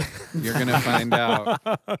is it? You're going to find out.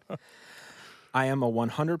 I am a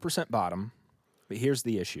 100% bottom, but here's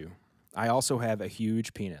the issue. I also have a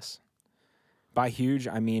huge penis. By huge,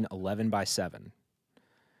 I mean 11 by 7.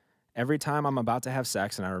 Every time I'm about to have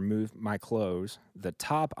sex and I remove my clothes, the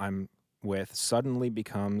top I'm with suddenly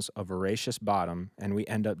becomes a voracious bottom, and we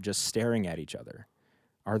end up just staring at each other.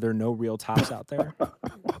 Are there no real tops out there?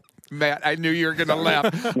 Matt, I knew you were going to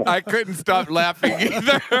laugh. I couldn't stop laughing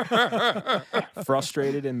either.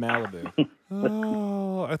 Frustrated in Malibu.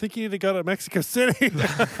 Oh, I think you need to go to Mexico City.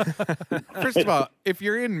 First of all, if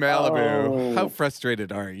you're in Malibu, Oh. how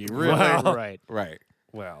frustrated are you? Really? Wow. Right. Right.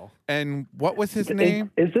 Well, And what was his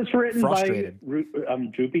name? Is this written Frustrated. by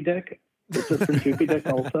Droopy Dick? Is this from Droopy Dick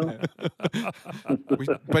also?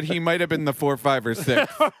 But he might have been the 4, 5, or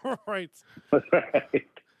 6. right. Right.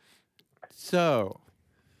 So,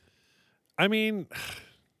 I mean,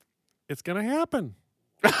 it's gonna happen.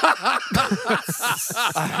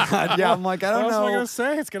 Yeah, I'm like, I What don't else am I know. gonna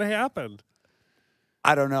say? It's gonna happen.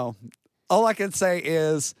 I don't know. All I can say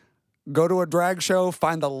is go to a drag show,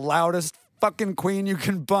 find the loudest fucking queen you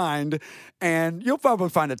can find, and you'll probably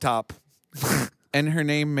find a top. and her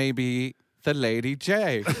name may be the Lady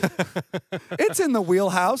J. It's in the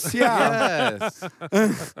wheelhouse. Yeah.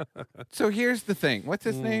 Yes. So here's the thing. What's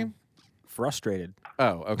his name? Frustrated.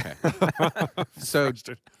 Oh, okay. So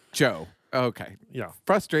Joe. Okay. Yeah.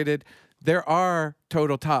 Frustrated. There are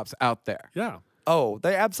total tops out there. Yeah. Oh,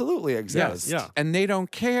 they absolutely exist. Yeah. And they don't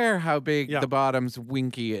care how big Yeah. the bottom's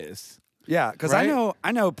winky is. Yeah, because Right?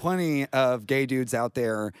 I know plenty of gay dudes out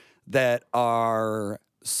there that are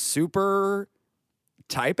super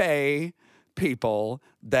type A people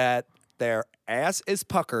that their ass is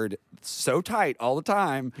puckered so tight all the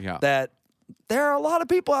time Yeah. that there are a lot of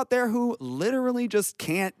people out there who literally just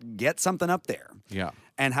can't get something up there Yeah.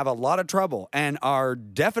 and have a lot of trouble and are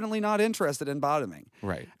definitely not interested in bottoming.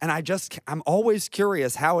 Right. And I'm always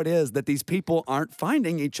curious how it is that these people aren't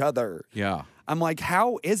finding each other. Yeah. I'm like,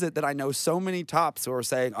 how is it that I know so many tops who are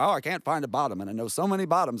saying, oh, I can't find a bottom? And I know so many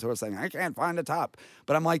bottoms who are saying, I can't find a top.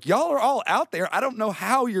 But I'm like, y'all are all out there. I don't know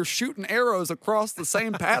how you're shooting arrows across the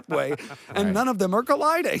same pathway and none of them are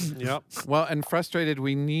colliding. Yep. Well, and Frustrated,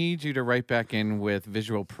 we need you to write back in with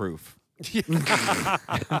visual proof.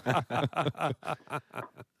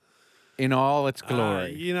 In all its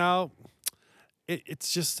glory. You know,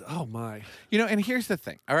 it's just, oh my. You know, and here's the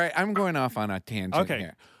thing. All right, I'm going off on a tangent Okay.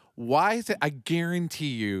 here. Why is it? I guarantee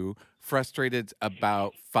you, Frustrated's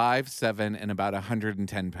about 5'7" and about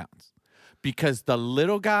 110 pounds, because the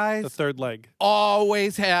little guys The third leg.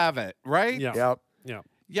 always have it, right? Yeah. Yep. Yeah.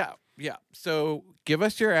 Yeah, yeah. So give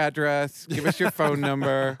us your address, give us your phone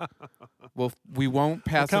number. We won't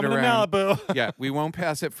pass it Coming to around. Malibu. Yeah, we won't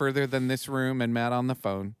pass it further than this room and Matt on the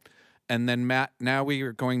phone. And then Matt, now we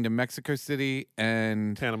are going to Mexico City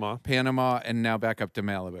and Panama. and now back up to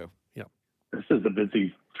Malibu. This is a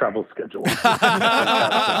busy travel schedule.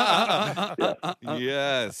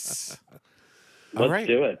 Yes. Let's right.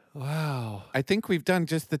 do it. Wow. I think we've done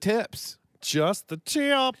just the tips. just the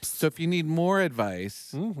tips. So if you need more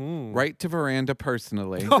advice, Mm-hmm. write to Veranda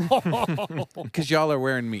personally because y'all are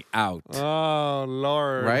wearing me out. Oh,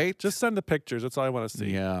 Lord. Right? Just send the pictures. That's all I want to see.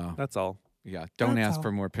 Yeah. That's all. Yeah. Don't That's ask all.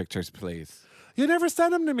 for more pictures, please. You never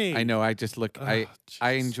send them to me. I know. I just look. I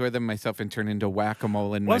jeez. enjoy them myself and turn into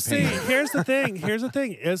whack-a-mole in Well, my see, paintings. here's the thing. Here's the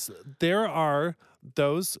thing is there are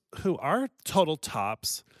those who are total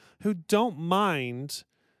tops who don't mind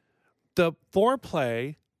the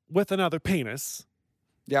foreplay with another penis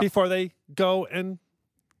Yep. before they go and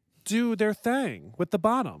do their thing with the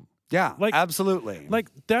bottom. Yeah, Like- absolutely. Like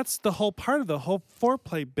that's the whole part of the whole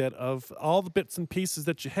foreplay bit of all the bits and pieces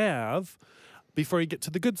that you have before you get to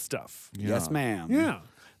the good stuff. yes, ma'am. Yeah.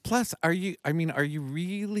 Plus, are you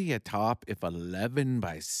really a top if 11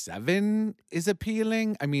 by 7 is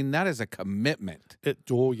appealing? I mean, that is a commitment.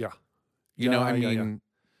 Oh yeah. You know, Yeah, I yeah, yeah. mean,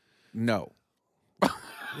 no.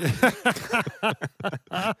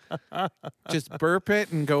 Just burp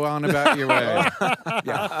it and go on about your way.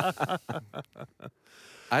 Yeah.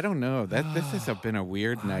 I don't know. This has been a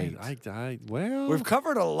weird night. Well. We've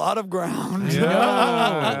covered a lot of ground. yeah,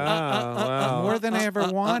 yeah, wow. More than I ever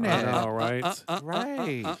wanted. I know, right?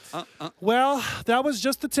 Right. Well, that was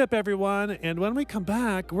just the tip, everyone. And when we come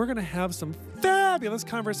back, we're going to have some fabulous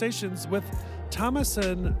conversations with Thomas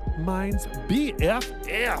and mine's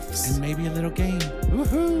BFFs. And maybe a little game.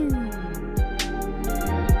 Woohoo!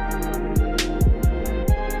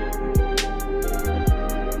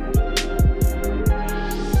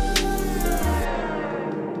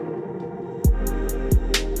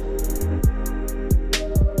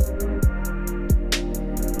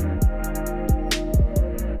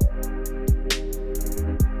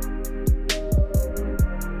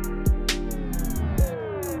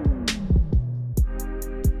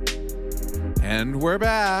 And we're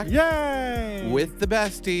back Yay! with the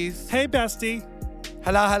besties. Hey, bestie.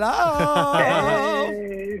 Hello, hello.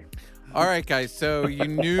 Hey. All right, guys. So you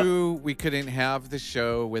knew we couldn't have the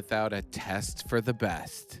show without a test for the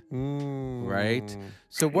best, right?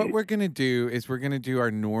 So what we're going to do is we're going to do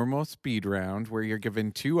our normal speed round where you're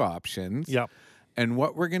given two options. Yep. And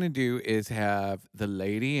what we're going to do is have the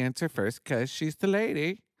lady answer first because she's the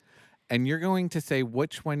lady. And you're going to say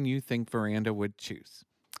which one you think Veranda would choose.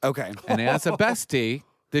 Okay. And as a bestie,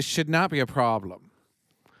 this should not be a problem.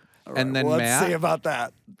 All and right, then well, let's Matt. see about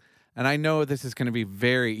that. And I know this is going to be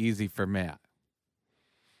very easy for Matt.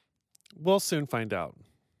 We'll soon find out.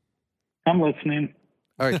 I'm listening.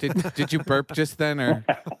 All right, did you burp just then, or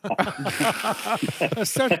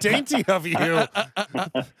So dainty of you.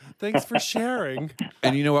 Thanks for sharing.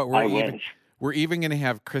 and you know what? I wish. We're even going to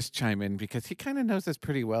have Chris chime in because he kind of knows us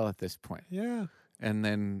pretty well at this point. Yeah. And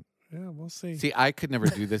then Yeah, we'll see. see, I could never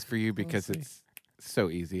do this for you because see. it's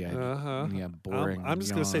so easy. Uh-huh. Yeah, boring. I'm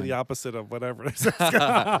just going to say the yawn. opposite of whatever it is.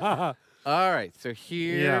 All right, so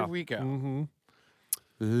here Yeah. we go. Mm-hmm.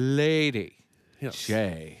 Lady Yes.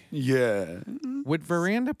 Shay, Yeah. would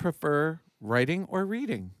Veranda prefer writing or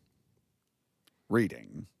reading?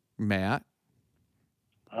 Reading. Matt,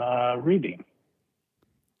 Reading.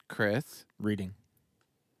 Chris, Reading.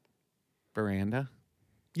 Veranda,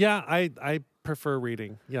 Yeah, I prefer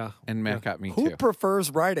reading. Yeah. and Matt got me Who too. prefers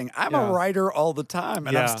writing? I'm Yeah. a writer all the time,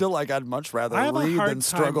 and Yeah. I'm still like, I'd much rather I have a read hard than time,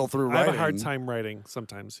 struggle through I writing. have a hard time writing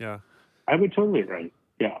sometimes, yeah. I would totally write.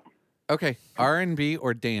 Yeah. Okay, R&B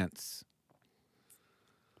or dance?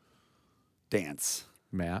 Dance.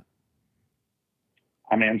 Matt,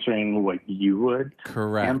 I'm answering what you would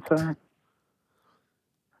correct. answer.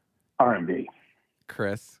 R&B.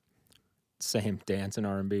 Chris, Same dance and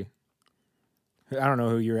R&B. I don't know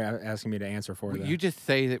who you're asking me to answer for. you just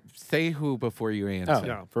say who before you answer. Oh,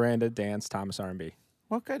 Yeah. Veranda, dance, Thomas, R&B.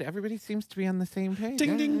 Well, good. Everybody seems to be on the same page.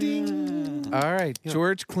 Ding, ding, ding. All right,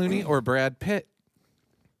 George Clooney or Brad Pitt?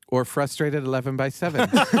 Or frustrated 11 by 7?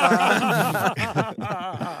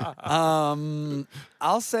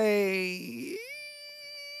 I'll say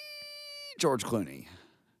George Clooney.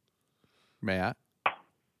 Matt,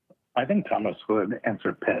 I think Thomas would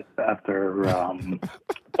answer Pitt after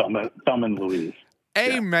Thelma and Louise.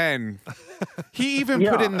 amen. He even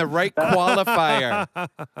Yeah. put in the right qualifier.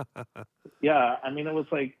 Yeah, I mean, it was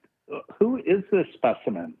like, who is this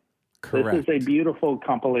specimen? Correct. This is a beautiful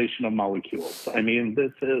compilation of molecules. I mean,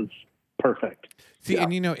 this is perfect. See, Yeah.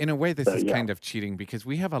 and you know, in a way, this is yeah. kind of cheating because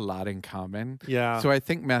we have a lot in common. Yeah. So I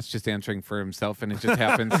think Matt's just answering for himself, and it just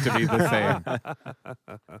happens to be the same.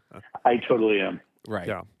 I totally am. Right.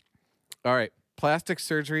 Yeah. All right. Plastic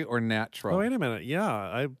surgery or natural? Oh, wait a minute.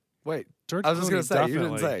 Yeah. Wait, George I was just Clooney, going to say, you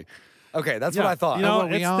didn't definitely. say. Okay, that's what I thought. You know, well,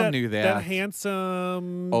 we it's all that, knew that that.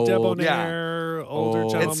 handsome, Old. debonair, older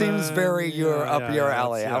Old. gentleman. it seems very up your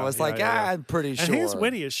alley. that's- I was like, I'm pretty And sure. he's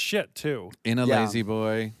witty as shit too. In a Yeah. lazy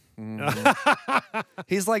boy.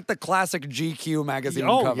 He's like the classic GQ magazine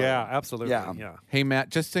Oh cover. yeah, absolutely. Yeah. Yeah. Hey, Matt,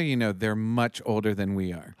 just so you know, they're much older than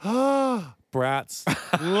we are. Brats.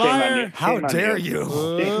 Shame on Liar. you. How Shame on dare you,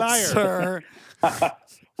 Liar. sir?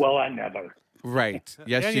 Well, I never. Right.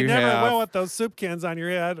 Yes, Yeah, you never have. will with those soup cans on your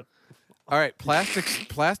head. All right,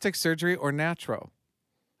 plastic surgery or natural?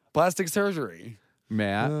 Plastic surgery.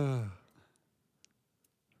 Matt.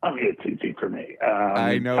 I mean, it's easy for me.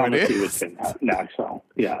 I know it Thomas, he would is. say natural.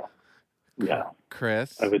 Yeah. Yeah.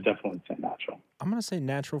 Chris. I would definitely say natural. I'm gonna say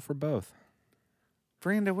natural for both.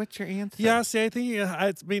 Brenda, what's your answer? Yeah, see, I think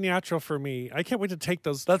it's be natural for me. I can't wait to take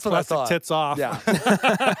those That's what I plastic thought. tits off. Yeah.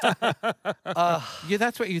 Yeah,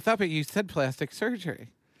 that's what you thought, but you said plastic surgery.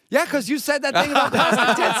 Yeah, because you said that thing about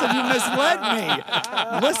plastic tits and you misled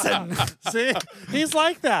me. Listen, See, he's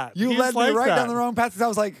like that. you He's led me like right that. down the wrong path because I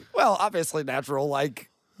was like, well, obviously natural, like,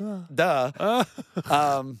 duh.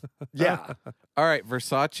 Yeah. All right,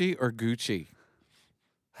 Versace or Gucci?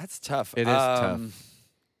 That's tough. It is tough.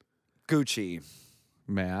 Gucci.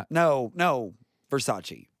 Matt. No,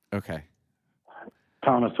 Versace. Okay.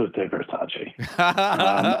 Thomas would say Versace.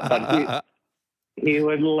 But he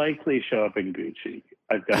would likely show up in Gucci.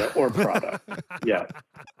 I've got it, or Prada. Yeah.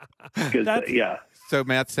 'Cause, yeah. So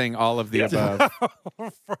Matt's saying all of the Yeah. above.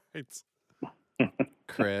 Right.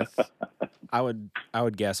 Chris. I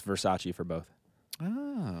would guess Versace for both.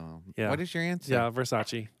 Oh. Yeah. What is your answer? Yeah,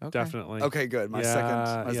 Versace. Okay. Definitely. Okay, good. My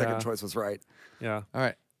Yeah, second choice was right. Yeah. All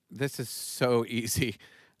right. This is so easy.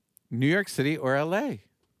 New York City or LA?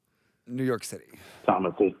 New York City.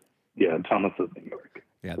 Thomas is New York.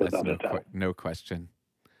 Yeah, that's Without a doubt. no question.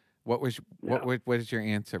 What is your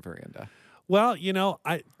answer, Veranda? Well, you know,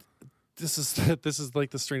 this is this is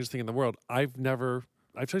like the strangest thing in the world. I've told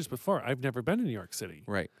you this before. I've never been to New York City.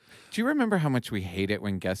 Right. Do you remember how much we hate it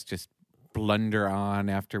when guests just blunder on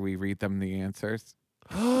after we read them the answers?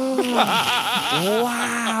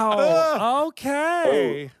 Wow.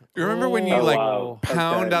 Okay. You remember when you Oh, like wow.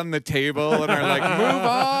 pound Okay. on the table and are like,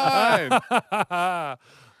 move on?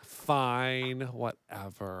 Fine.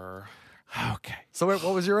 Whatever. Okay. So wait,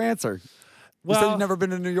 what was your answer? You Well, said you've never been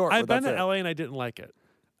to New York. I've but been that's to it. LA and I didn't like it.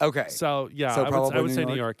 Okay. So yeah, So I probably would say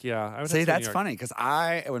New New York? York. Yeah. I would See, have to say New that's York. funny because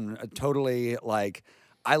I am totally like,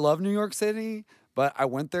 I love New York City, but I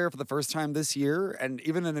went there for the first time this year. And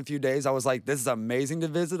even in a few days, I was like, this is amazing to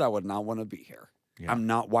visit. I would not want to be here. Yeah. I'm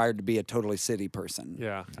not wired to be a totally city person.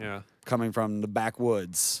 Yeah. Yeah. Coming from the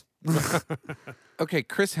backwoods. Okay,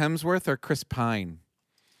 Chris Hemsworth or Chris Pine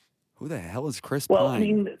Who the hell is Chris Well, Pine? I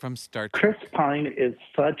mean, from Star Trek? Chris Pine is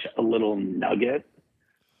such a little nugget.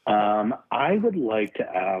 I would like to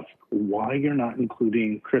ask why you're not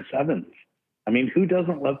including Chris Evans. I mean, who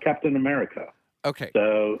doesn't love Captain America? Okay,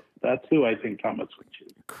 So that's who I think Thomas would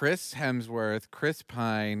choose. Chris Hemsworth, Chris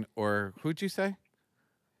Pine, or who'd you say?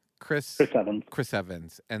 Chris Chris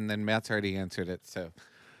Evans. And then Matt's already answered it. So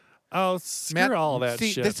Oh, screw Matt, all that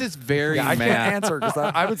see, shit. this is very yeah, I Matt. can't answer because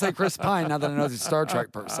I would say Chris Pine now that I know he's a Star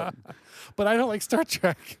Trek person. But I don't like Star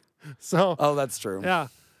Trek. So Oh, that's true. yeah.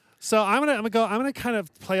 So I'm gonna kind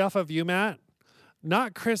of play off of you, Matt.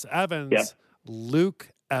 Not Chris Evans. Yep. Luke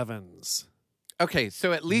Evans. Okay,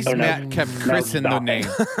 so at least Oh, no. Matt kept No, Chris in the stop it. name.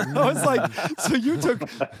 I was like, so you took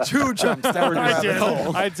 2 jumps down the I rabbit did.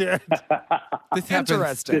 hole. I did. This happens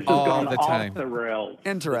Interesting. This has all gone the off time. the rails.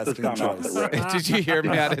 Interesting This has gone off choice. the rails. Did you hear,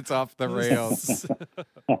 Matt? It's off the rails.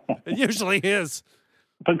 It usually is.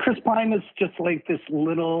 But Chris Pine is just like this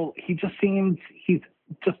little, he's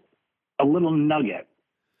just a little nugget.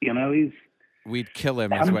 You know, We'd kill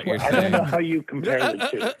him, is what you're I don't know saying. how you compare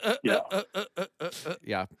the two. Yeah.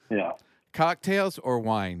 Yeah. Yeah. Cocktails or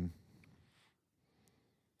wine?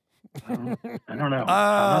 I don't know.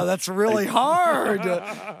 Oh, that's really hard.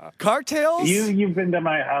 Cocktails? You've been to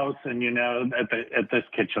my house, and you know at this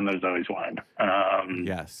kitchen there's always wine.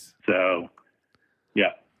 Yes. So,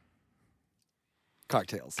 yeah.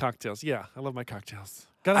 Cocktails. Cocktails. Yeah, I love my cocktails.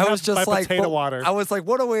 Gotta I have was just my like, potato but- water. I was like,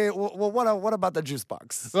 what do we? What about the juice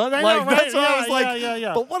box? Well, I know, like right? that's what I Yeah, was like.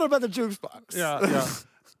 yeah. But what about the juice box? yeah, yeah.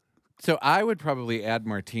 So I would probably add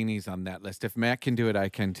martinis on that list. If Matt can do it, I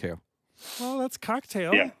can too. Well, that's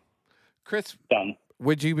cocktail. Yeah. Chris, Done.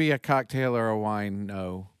 would you be a cocktail or a wine?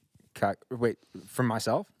 No. Wait, from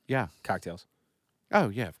myself? Yeah. Cocktails. Oh,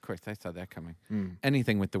 yeah, of course. I saw that coming.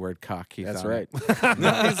 Anything with the word cock, he's That's on right.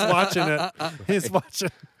 it. He's watching it. He's watching.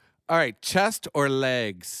 All right, chest or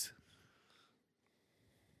legs?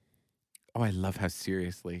 Oh, I love how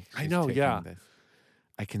seriously I she's know, taking yeah. this.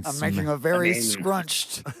 I can I'm making a smell. very I mean-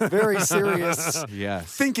 scrunched, very serious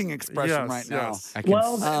Yes. thinking expression Yes, right now. yes. I can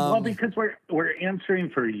Well, because we're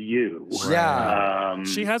answering for you. Yeah.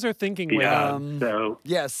 She has her thinking way Yeah. down. So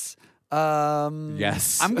Yes.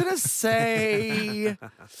 Yes. I'm gonna say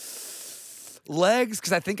legs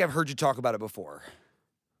because I think I've heard you talk about it before.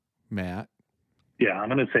 Matt, yeah, I'm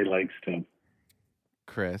gonna say legs too.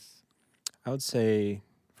 Chris. I would say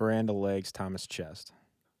veranda legs, Thomas chest.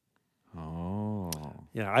 Oh.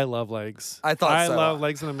 Yeah, I love legs. I thought I so. love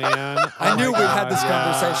legs in a man. I Oh knew my we'd had God, this yeah.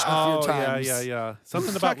 conversation a few Oh, times. Yeah. Something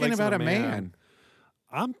Who's about talking legs about in a man?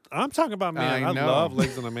 I'm talking about man. I I know. love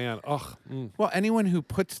legs in a man. Ugh. Well, anyone who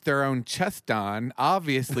puts their own chest on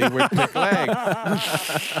obviously would pick legs.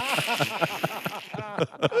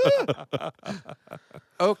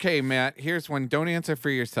 Okay, Matt, here's one. Don't answer for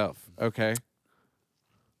yourself, okay?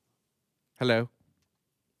 Hello?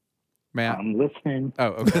 Matt? I'm listening. Oh,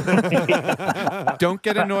 okay. Don't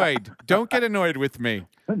get annoyed. Don't get annoyed with me.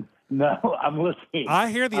 No, I'm listening. I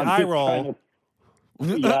hear the I'm eye just roll. trying to-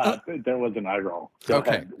 yeah, there was an eye roll. Go Okay.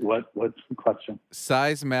 ahead. What's the question?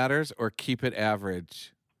 Size matters or keep it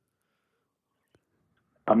average?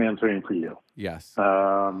 I'm answering for you. Yes.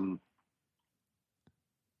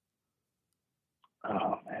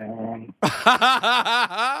 Oh man,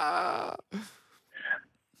 I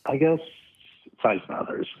guess size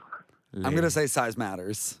matters. I'm gonna say size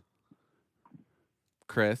matters.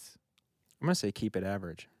 Chris? I'm gonna say keep it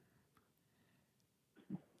average.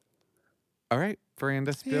 All right,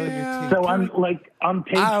 Veranda, spill Yeah. your tea. So I'm like on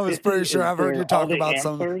page. I was 50, pretty sure is I've heard there you talk all the about answers?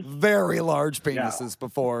 some very large Yeah. penises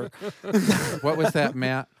before. What was that,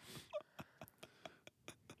 Matt?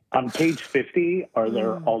 On page 50, are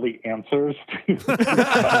there all the answers?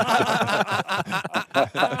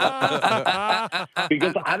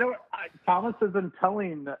 Because Thomas isn't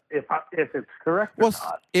telling if it's correct or Well,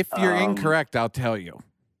 not. if you're Um, incorrect, I'll tell you.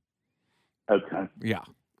 Okay. Yeah.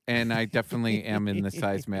 And I definitely am in the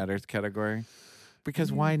size matters category.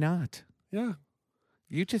 Because why not? Yeah.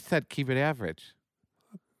 You just said keep it average.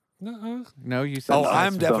 Nuh-uh. No, you said Oh, size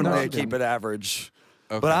I'm matters. definitely a matters. keep it average.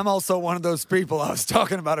 Okay. But I'm also one of those people I was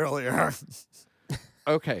talking about earlier.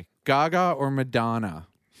 Okay. Gaga or Madonna?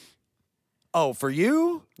 Oh, for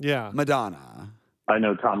you, Yeah. Madonna. I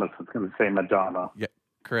know Thomas is going to say Madonna. Yeah.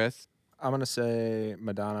 Chris? I'm gonna say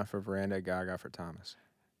Madonna for veranda, Gaga for Thomas.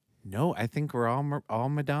 No, I think we're all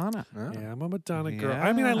Madonna. Oh. Yeah, I'm a Madonna girl.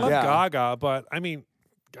 I mean, I love Yeah. Gaga, but I mean,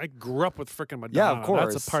 I grew up with freaking Madonna. Yeah, of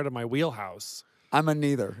course. That's a part of my wheelhouse. I'm a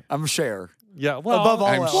neither. I'm a Cher. Yeah, well, Above all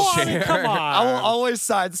I'm else. well, I mean, Cher. come on. I will always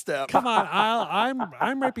sidestep. Come on,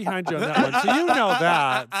 I'm right behind you on that one. So you know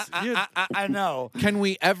that. I know. Can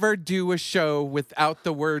we ever do a show without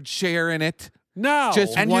the word share in it? No.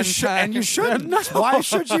 Just And one you should. And you time. shouldn't. Why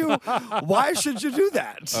should you? Why should you do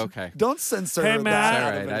that? Okay. Don't censor Hey, that. Matt. All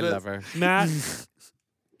out of right, it. I love her. Matt,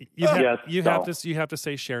 Yes, you so. have to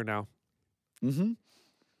say share now. Mhm.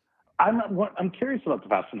 I'm curious about the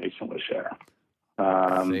fascination with Cher.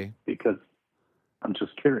 See? Because I'm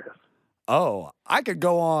just curious. Oh, I could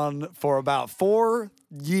go on for about 4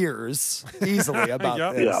 years easily about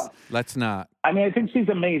Yep. this. Yeah. Let's not. I mean, I think she's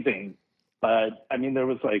amazing, but I mean, there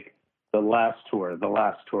was like the last tour,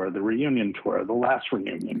 the reunion tour, the last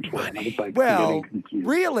reunion tour. And I was like Well, getting confused.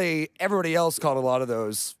 really, everybody else called a lot of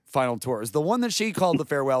those final tours. The one that she called the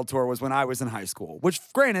farewell tour was when I was in high school, which,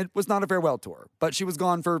 granted, was not a farewell tour, but she was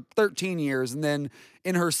gone for 13 years and then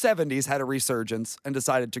in her 70s had a resurgence and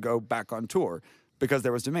decided to go back on tour because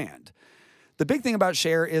there was demand. The big thing about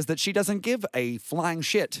Cher is that she doesn't give a flying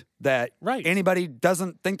shit that Right. anybody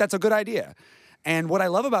doesn't think that's a good idea. And what I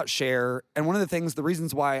love about Cher, and one of the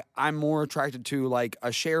reasons why I'm more attracted to like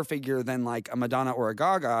a Cher figure than like a Madonna or a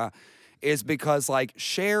Gaga, is because like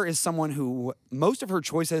Cher is someone who most of her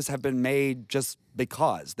choices have been made just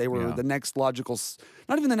because they were Yeah. the next logical,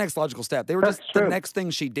 not even the next logical step. They were That's just the true. next thing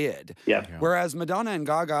she did. Yeah. Whereas Madonna and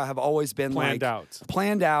Gaga have always been Planned like out.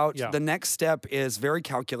 planned out. Yeah. The next step is very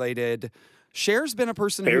calculated. Cher's been a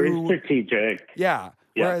person Very who strategic. yeah.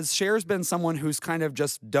 Yeah. Whereas Cher's been someone who's kind of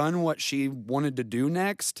just done what she wanted to do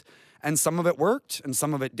next. And some of it worked and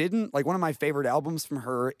some of it didn't. Like one of my favorite albums from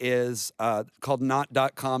her is called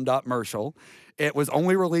Not.com.Mercial. It was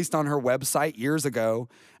only released on her website years ago.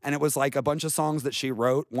 And it was like a bunch of songs that she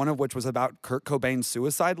wrote, one of which was about Kurt Cobain's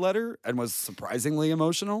suicide letter and was surprisingly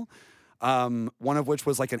emotional. One of which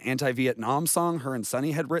was like an anti-Vietnam song her and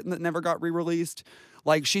Sonny had written that never got re-released.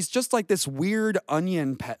 Like she's just like this weird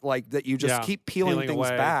onion pet, like that you just Yeah, keep peeling things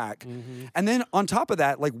away. back. And then on top of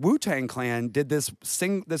that, like Wu-Tang Clan did this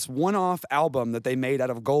one-off album that they made out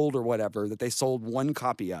of gold or whatever that they sold one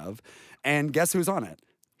copy of. And guess who's on it?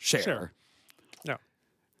 Cher. Cher. No.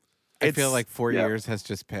 I feel It's- like 4 yeah. years has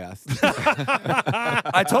just passed.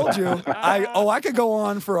 I told you. I could go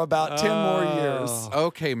on for about 10 more years.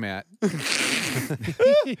 Okay, Matt.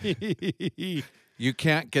 You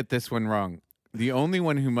can't get this one wrong. The only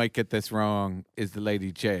one who might get this wrong is the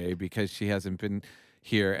Lady J, because she hasn't been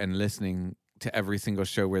here and listening to every single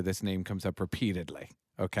show where this name comes up repeatedly.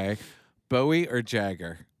 Okay? Bowie or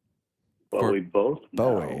Jagger? Well, For- we both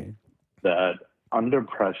know Bowie. that Under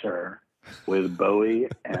Pressure with Bowie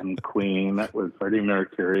and Queen with Freddie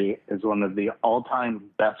Mercury is one of the all-time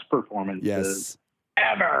best performances Yes,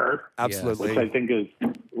 ever. absolutely. Which I think is,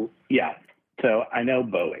 yeah. So I know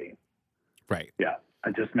Bowie. Right. Yeah,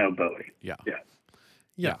 I just know Bowie. Yeah. Yeah.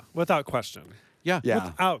 Yeah, without question. Yeah. Yeah.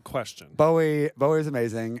 Without question. Bowie's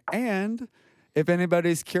amazing. And if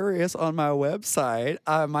anybody's curious, on my website,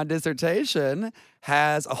 my dissertation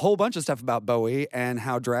has a whole bunch of stuff about Bowie and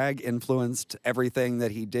how drag influenced everything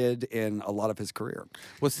that he did in a lot of his career.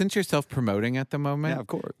 Well, since you're self-promoting at the moment, Yeah, of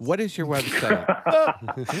course. what is your website?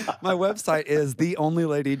 My website is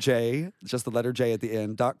theonlyladyj, just the letter J at the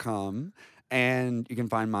end.com. And you can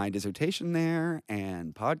find my dissertation there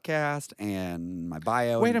and podcast and my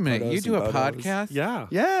bio. Wait a and minute. You photos do a and photos. podcast? Yeah.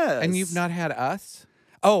 Yes. And you've not had us?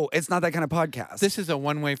 Oh, it's not that kind of podcast. This is a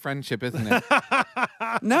one-way friendship, isn't it?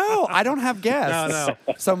 No, I don't have guests. No.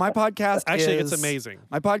 So my podcast Actually, is, it's amazing.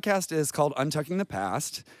 My podcast is called Untucking the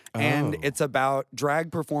Past, and Oh. it's about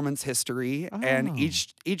drag performance history. And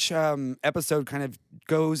each episode kind of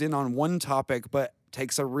goes in on one topic, but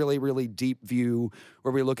takes a really, really deep view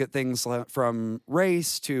where we look at things from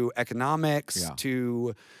race to economics Yeah.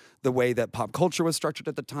 to the way that pop culture was structured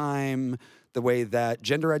at the time, the way that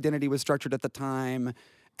gender identity was structured at the time.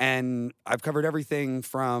 And I've covered everything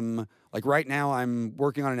from, like, right now I'm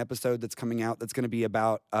working on an episode that's coming out that's going to be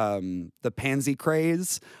about the pansy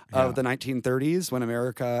craze of the 1930s, when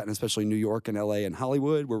America, and especially New York and LA and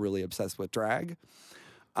Hollywood, were really obsessed with drag.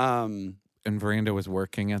 And Veranda was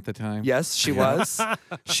working at the time? Yes, she was.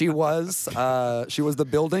 She was the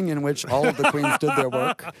building in which all of the queens did their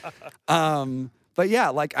work. But yeah,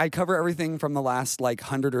 like, I cover everything from the last, like,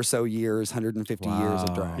 100 or so years, 150 years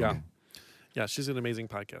of drag. Yeah. Yeah, she's an amazing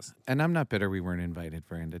podcast. And I'm not bitter we weren't invited,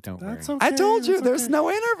 Veranda. Don't That's worry. okay. I told you, that's there's okay.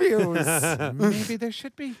 no interviews. Maybe there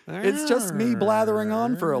should be. It's just me blathering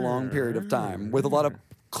on for a long period of time with a lot of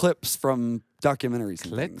clips from documentaries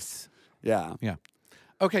and things. Clicks? Yeah. Yeah.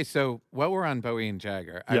 Okay, so while we're on Bowie and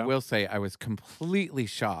Jagger, I Yeah. will say I was completely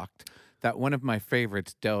shocked that one of my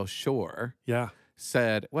favorites, Del Shore, Yeah.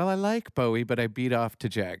 said, "Well, I like Bowie, but I beat off to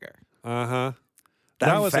Jagger." Uh-huh. That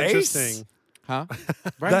That was face? interesting. Huh?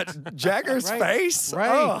 Right. That Jagger's Right. face? Right.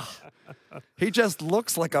 Ugh. He just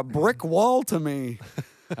looks like a brick wall to me.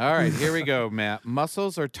 All right, here we go, Matt.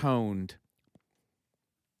 Muscles or toned?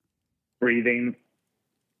 Breathing.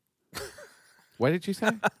 What did you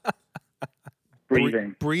say?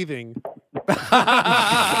 Breathing. Breathing.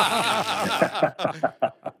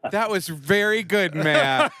 That was very good,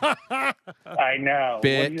 Matt. I know. What do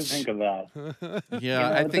you Bitch. think of that? Yeah, You know,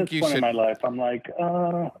 I at think this you point should. in my life, I'm like,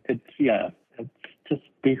 it's just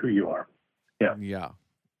be who you are. Yeah.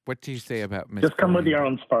 What do you say about Miss? Just come with Veranda? your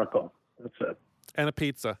own sparkle. That's it. And a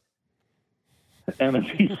pizza. And a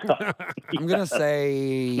pizza. I'm going to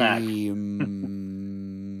say Snack.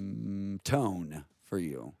 tone for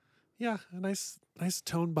you. Yeah, a nice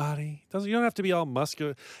toned body. You don't have to be all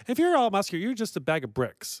muscular. If you're all muscular, you're just a bag of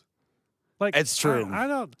bricks. Like, It's true. I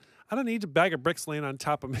don't need a bag of bricks laying on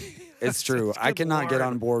top of me. It's true. I Good cannot get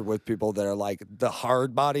Lord. on board with people that are like the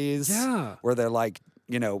hard bodies. Yeah. Where they're like,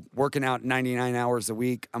 working out 99 hours a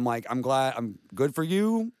week. I'm like, I'm good for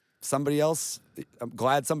you. I'm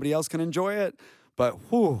glad somebody else can enjoy it. But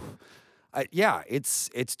whew,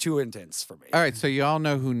 it's too intense for me. All right, so you all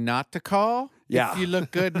know who not to call. Yeah. If you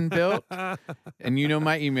look good and built, and you know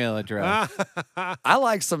my email address. I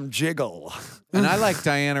like some jiggle. And I like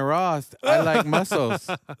Diana Ross. I like muscles.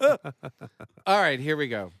 All right, here we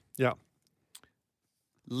go. Yeah.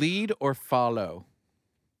 Lead or follow?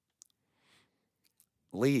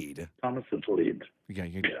 Lead. Thomas's lead. Yeah,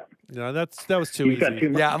 you. Yeah, that was too You've easy. got too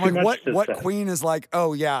much. Yeah, I'm too like, much to what say. queen is like,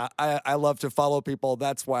 oh yeah, I love to follow people.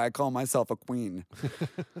 That's why I call myself a queen.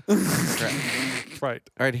 Right.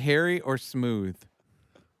 All right, hairy or smooth?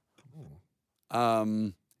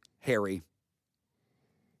 Harry.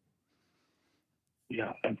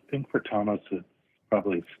 Yeah, I think for Thomas, it's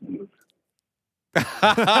probably smooth. Maybe.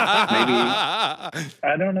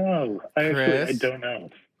 I don't know. I Chris? don't know.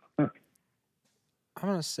 I'm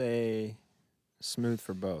going to say smooth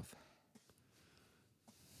for both.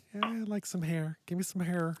 Yeah, I like some hair. Give me some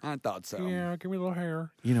hair. I thought so. Yeah, give me a little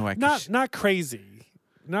hair. You know, I could Not crazy.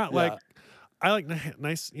 Not Yeah. like I like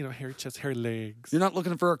nice, hairy chest, hairy legs. You're not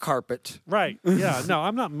looking for a carpet. Right. Yeah. No,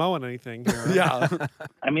 I'm not mowing anything here. Yeah.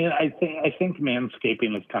 I mean, I think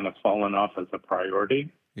manscaping has kind of fallen off as a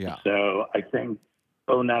priority. Yeah. So I think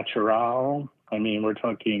au natural, I mean, we're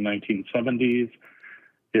talking 1970s,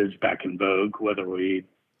 is back in vogue, whether we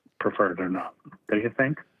prefer it or not. Do you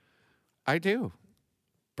think? I do.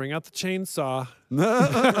 Bring out the chainsaw.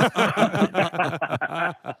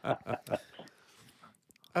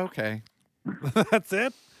 Okay. That's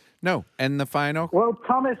it. No. And the final, Well,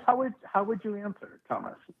 Thomas, how would you answer,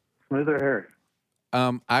 Thomas? Smooth or hairy?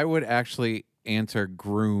 I would actually answer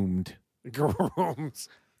groomed. Grooms.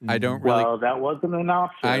 I don't really. Well, that wasn't an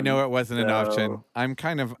option. I know it wasn't an option. so- I'm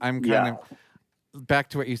kind of Yeah. back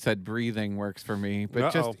to what you said. Breathing works for me, but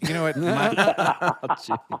Uh-oh. just you know what?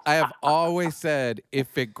 I have always said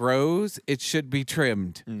if it grows, it should be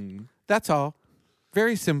trimmed. That's all.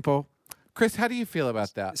 Very simple. Chris, how do you feel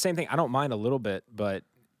about that? Same thing. I don't mind a little bit, but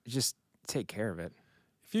just take care of it.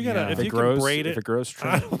 If you gotta, Yeah. if If you it grows, can braid if it, it grows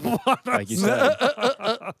I trim, don't wanna like you said,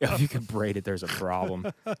 if you can braid it, there's a problem.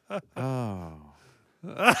 Oh,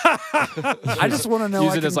 I just want to know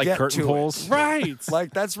Use I it can as like get curtain to poles. Right.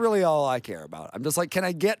 Like, that's really all I care about. I'm just like, can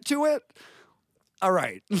I get to it? All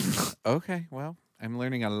right. okay. Well, I'm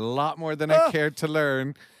learning a lot more than I cared to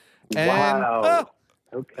learn. And Wow.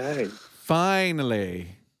 Okay.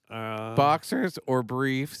 finally, Uh, boxers or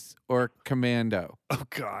briefs or commando? oh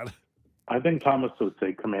God. I think Thomas would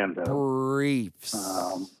say commando. Briefs.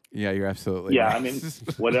 Yeah, you're absolutely Yeah, right. I mean,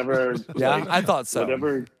 whatever. Yeah, like, I thought so.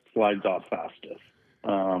 Whatever slides off fastest.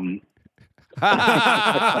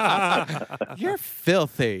 You're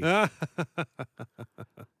filthy. I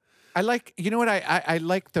like, you know what? I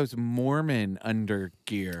like those Mormon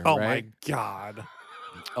undergear. Oh right? my God.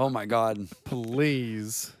 Oh my God.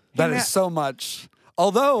 Please. That Matt- is so much.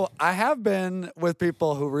 Although I have been with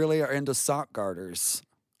people who really are into sock garters.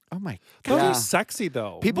 Oh my Those Yeah. are sexy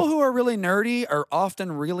though. People who are really nerdy are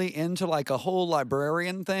often really into like a whole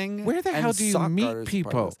librarian thing. Where the and hell do you sock meet garters are part of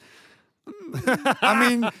people? this. I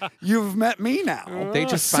mean, you've met me now. They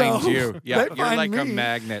just So, find you. Yeah, they you're find like a me,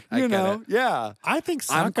 magnet. I You get know, it. yeah. I think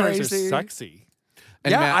I'm sock garters are crazy. sexy.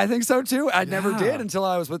 And yeah, Matt- I think so too. I never Yeah. did until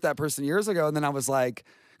I was with that person years ago. And then I was like,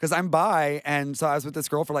 because I'm bi. And so I was with this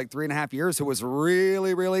girl for like 3.5 years who was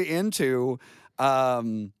really, really into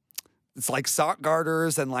it's like sock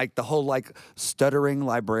garters and like the whole like stuttering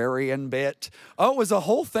librarian bit. Oh, it was a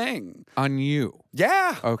whole thing. on you.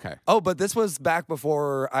 Yeah. Okay. Oh, but this was back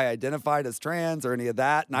before I identified as trans or any of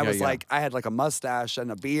that. And I Yeah, was yeah. like, I had like a mustache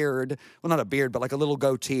and a beard. Well, not a beard, but like a little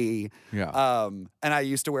goatee. Yeah. And I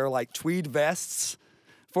used to wear like tweed vests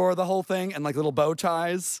for the whole thing and like little bow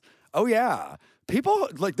ties. Oh, yeah. People,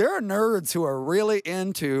 like, there are nerds who are really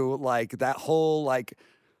into like that whole like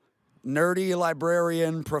nerdy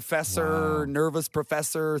librarian professor, nervous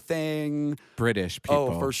professor thing. British people.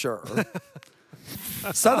 Oh, for sure.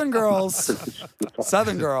 Southern girls.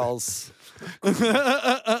 Southern girls.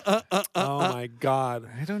 Oh my God.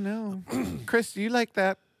 I don't know. Chris, do you like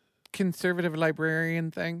that conservative librarian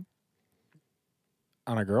thing?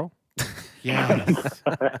 On a girl? Yes.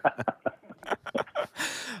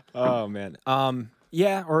 Oh man.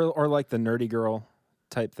 Yeah, or like the nerdy girl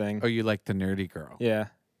type thing. Oh, you like the nerdy girl? Yeah,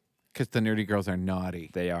 Because the nerdy girls are naughty.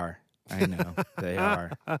 they are. I know. They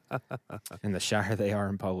are. In the shower, they are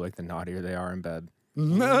in public. The naughtier they are in bed.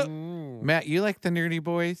 Matt, you like the nerdy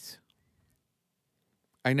boys?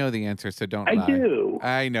 I know the answer, so don't I lie. do.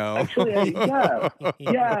 I know. Actually,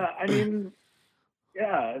 yeah. I mean,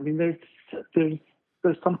 there's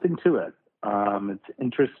something to it. It's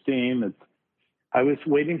interesting. I was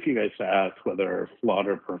waiting for you guys to ask whether flawed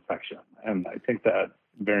or perfection, and I think that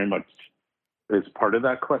very much is part of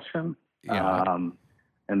that question. Yeah.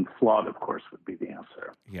 And flawed, of course, would be the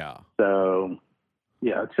answer. Yeah. So,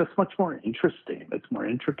 yeah, it's just much more interesting. It's more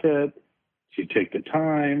intricate. You take the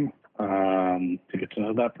time to get to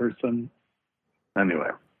know that person.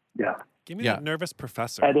 Anyway, yeah. Give me Yeah. that nervous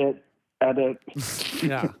professor. Edit.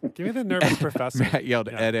 Yeah. Give me the nervous professor. Matt yelled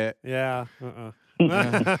Yeah. edit. Yeah.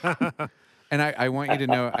 And I want you to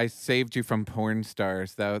know I saved you from porn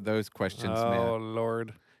stars, though. Those questions, Oh Matt.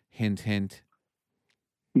 Lord. Hint, hint.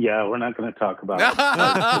 Yeah, we're not going to talk about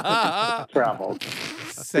travel.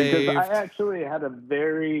 Because Saved. I actually had a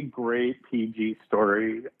very great PG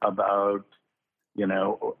story about,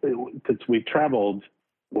 because we traveled,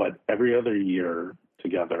 every other year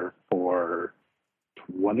together for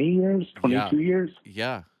 20 years, 22 years.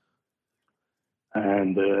 Yeah.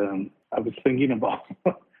 And I was thinking about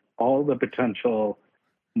all the potential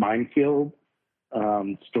minefield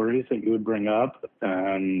stories that you would bring up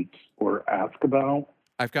or ask about.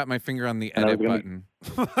 I've got my finger on the And I edit was button.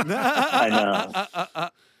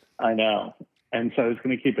 I know. And so I was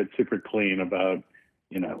going to keep it super clean about,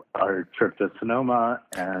 our trip to Sonoma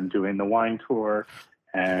and doing the wine tour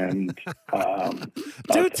and Do us ending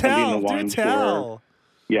the tell. wine Do tell.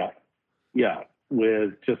 tour. Yeah,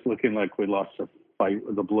 with just looking like we lost a fight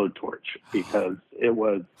with a blowtorch because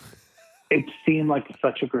it seemed like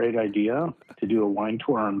such a great idea to do a wine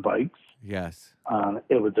tour on bikes. Yes.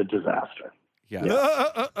 It was a disaster. Yes.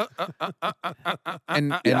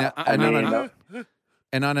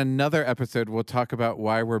 And on another episode, we'll talk about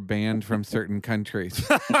why we're banned from certain countries.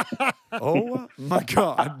 Oh my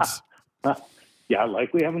God. Yeah,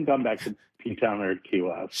 like we haven't gone back to P-Town or Key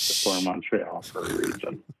West or Montreal for a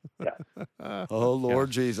reason. Yeah, Oh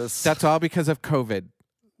Lord Jesus. That's all because of COVID.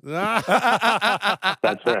 that's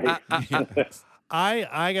right.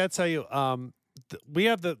 I gotta tell you, we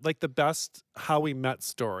have the best how we met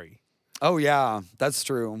story. Oh yeah, that's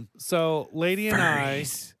true. So, Lady and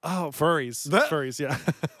Furries. furries, yeah.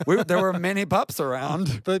 There were many pups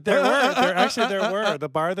around. But there were the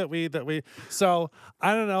bar that we. So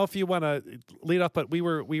I don't know if you want to lead up, but we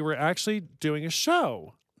were actually doing a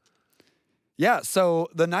show. Yeah. So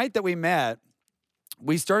the night that we met,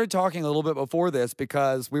 we started talking a little bit before this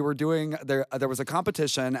because we were doing there was a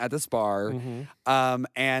competition at this bar,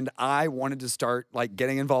 and I wanted to start like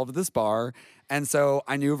getting involved with this bar. And so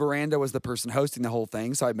I knew Veranda was the person hosting the whole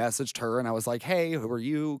thing. So I messaged her and I was like, hey, who are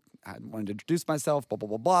you? I wanted to introduce myself, blah, blah,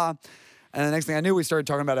 blah, blah. And the next thing I knew, we started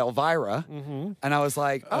talking about Elvira. And I was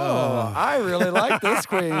like, oh, I really like this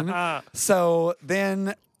queen. So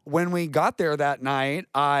then when we got there that night,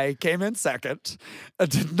 I came in second,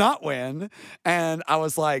 did not win. And I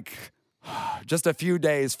was like, just a few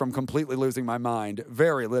days from completely losing my mind,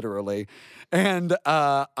 very literally. And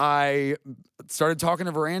I started talking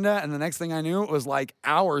to Veranda, and the next thing I knew, it was like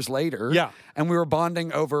hours later. Yeah. And we were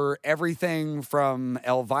bonding over everything from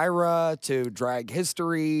Elvira to drag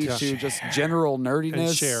history to just general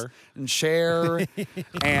nerdiness. And share.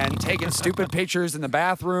 And taking stupid pictures in the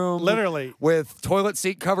bathroom. Literally. With toilet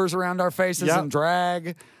seat covers around our faces Yep. and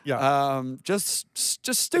drag. Yeah. Just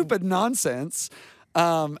stupid nonsense.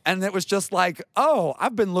 And it was just like, oh,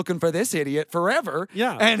 I've been looking for this idiot forever.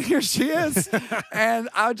 Yeah. And here she is. And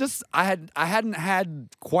I hadn't had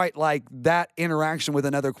quite like that interaction with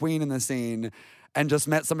another queen in the scene and just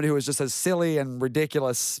met somebody who was just as silly and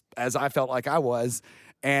ridiculous as I felt like I was.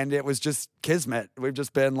 And it was just kismet. We've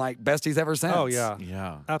just been like besties ever since. Oh yeah,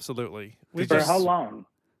 Yeah. absolutely. For how long?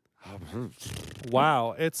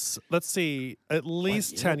 Wow, let's see, at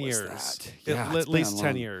least year 10 was years. that? Yeah, At it's been least a 10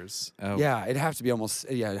 long- years. Oh. Yeah, it'd have to be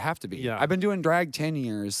it'd have to be. Yeah. I've been doing drag 10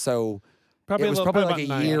 years, so Probably it was a little- probably probably like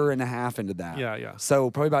about a 9. year and a half into that. Yeah, yeah.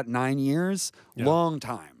 So probably about 9 years. Yeah. Long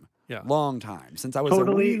time. Yeah. Long time since I was a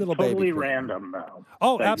Totally, wee little baby. totally queen. random though.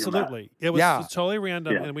 Oh, that you met. absolutely. It was Yeah. totally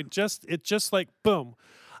random, Yeah. and it just like boom.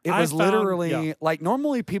 It I was found- literally yeah. like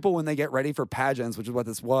normally people when they get ready for pageants, which is what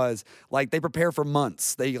this was, like they prepare for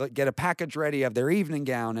months. They like, get a package ready of their evening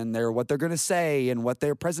gown and what they're going to say and what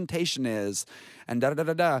their presentation is, and da da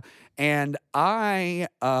da da da. And I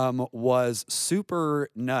was super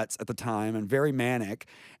nuts at the time and very manic,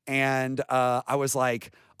 and I was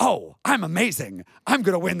like, oh, I'm amazing. I'm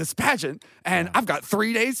going to win this pageant and I've got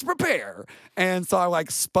 3 days to prepare. And so I like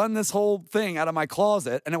spun this whole thing out of my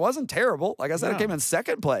closet and it wasn't terrible. Like I said, I came in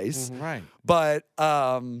second place, Right. but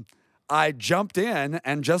I jumped in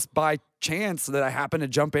and just by chance that I happened to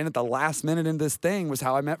jump in at the last minute in this thing was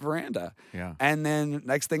how I met Veranda. Yeah. And then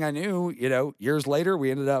next thing I knew, years later,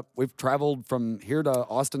 we've traveled from here to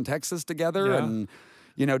Austin, Texas together Yeah. and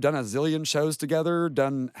done a zillion shows together,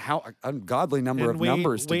 done how ungodly number And of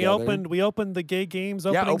numbers we together. opened the Gay Games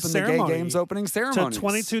opening opened ceremony. the Gay Games opening ceremony to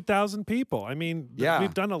 22,000 people. I mean, Yeah.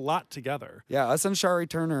 we've done a lot together. Yeah, us and Shari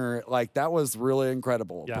Turner, like that was really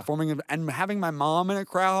incredible. Yeah. Performing and having my mom in a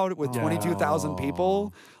crowd with 22,000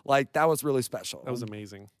 people, like that was really special. That was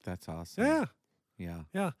amazing. That's awesome. Yeah, Yeah.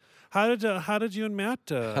 yeah. How did you and Matt?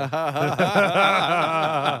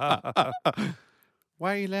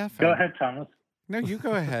 Why are you laughing? Go ahead, Thomas. No, you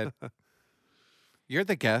go ahead. You're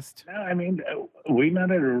the guest. No, I mean, we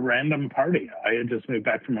met at a random party. I had just moved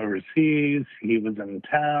back from overseas. He was in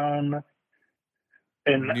town.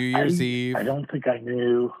 And New Year's Eve. I don't think I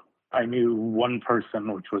knew one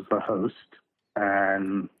person, which was the host.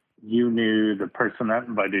 And you knew the person that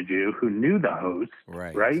invited you who knew the host,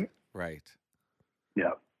 Right. right? Right.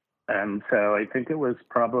 Yeah. And so I think it was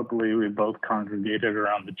probably we both congregated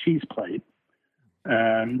around the cheese plate.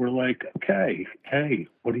 And we're like, okay, hey,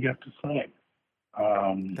 what do you have to say?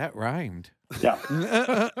 That rhymed. Yeah.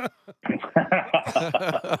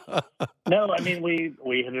 No, I mean we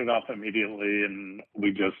hit it off immediately, and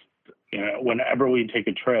we just whenever we take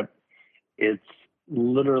a trip, it's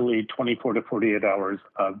literally 24 to 48 hours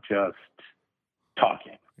of just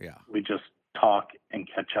talking. Yeah. We just talk and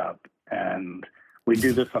catch up, and we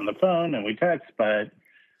do this on the phone and we text, but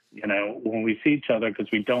when we see each other, because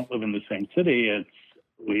we don't live in the same city,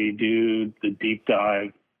 we do the deep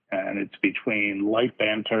dive, and it's between light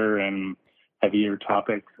banter and heavier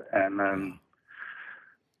topics, and then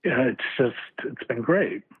it's been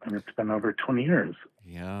great, and it's been over 20 years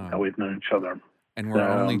Yeah. that we've known each other. And we're So,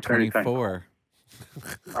 only I'm very 24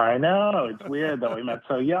 I know, it's weird that we met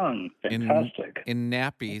so young. Fantastic. in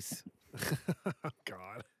nappies. Oh,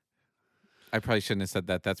 God. I probably shouldn't have said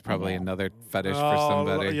that. That's probably another fetish for Oh,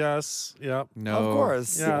 somebody. yes. Yep. No. Of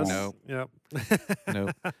course. Yes. No. Yep. No.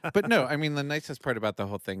 But no, I mean, the nicest part about the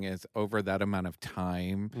whole thing is over that amount of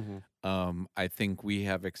time, Mhm. I think we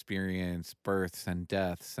have experienced births and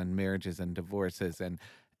deaths and marriages and divorces and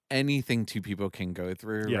anything two people can go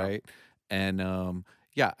through, Yeah. right? And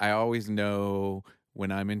yeah, I always know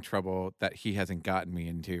when I'm in trouble that he hasn't gotten me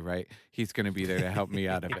into, right? He's going to be there to help me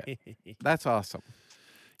out of it. That's awesome.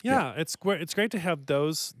 Yeah, it's great. It's great to have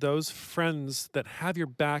those friends that have your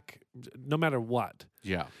back no matter what.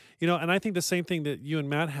 Yeah. And I think the same thing that you and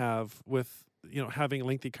Matt have with having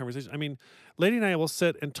lengthy conversations. I mean, Lady and I will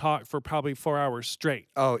sit and talk for probably 4 hours straight.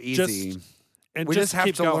 Oh, easy. And We just have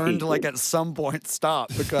keep to going. learn to like at some point stop,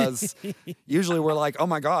 because usually we're like, oh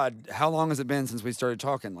my God, how long has it been since we started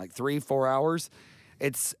talking? Like 3-4 hours.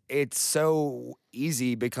 It's so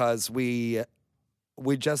easy because we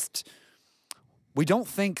don't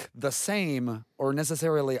think the same or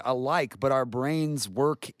necessarily alike, but our brains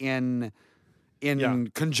work in Yeah.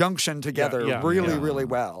 conjunction together yeah, really, yeah. really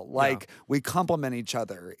well. Like we complement each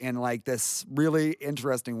other in like this really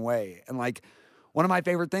interesting way. And like one of my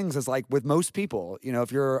favorite things is like with most people,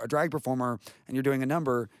 if you're a drag performer and you're doing a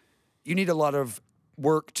number, you need a lot of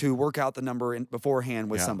work to work out the number beforehand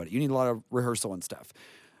with Yeah. somebody. You need a lot of rehearsal and stuff.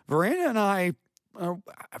 Veranda and I,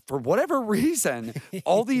 for whatever reason,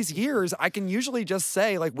 all these years, I can usually just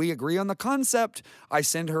say, like, we agree on the concept. I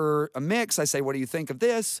send her a mix. I say, what do you think of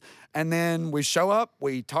this? And then we show up,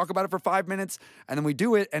 we talk about it for 5 minutes, and then we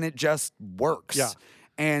do it, and it just works. Yeah.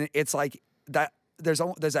 And it's like that. There's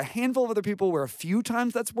a handful of other people where a few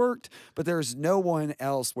times that's worked, but there's no one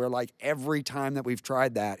else where like every time that we've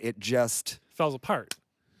tried that, it just, falls apart.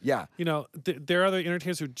 yeah. There are other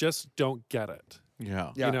entertainers who just don't get it.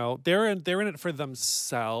 Yeah. Yeah. They're in it for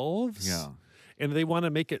themselves. Yeah. And they want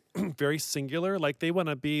to make it very singular. Like they want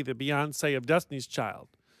to be the Beyonce of Destiny's Child.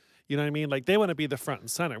 You know what I mean? Like they want to be the front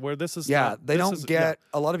and center. Where this is Yeah, not, they this don't is- get,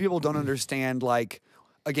 a lot of people don't understand, like,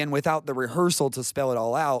 again, without the rehearsal to spell it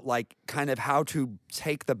all out, like kind of how to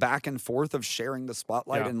take the back and forth of sharing the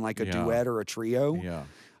spotlight Yeah. in like a Yeah. duet or a trio. Yeah.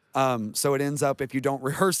 So it ends up, if you don't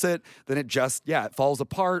rehearse it, then it just, it falls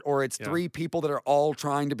apart, or it's Yeah. three people that are all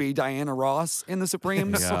trying to be Diana Ross in the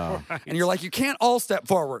Supremes. Yeah. And you're like, you can't all step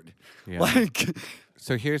forward. Yeah. Like,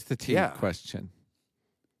 So here's the tea Yeah. question.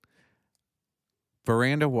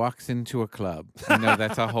 Veranda walks into a club. I know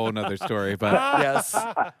that's a whole nother story, but yes.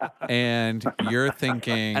 and you're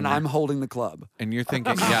thinking, And I'm holding the club. and you're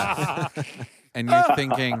thinking, yes, and you're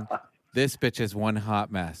thinking, this bitch is one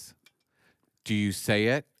hot mess. Do you say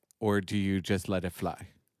it or do you just let it fly?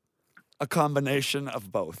 A combination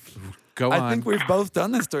of both. Go on. I think we've both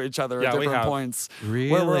done this to each other Yeah, at we different have. points.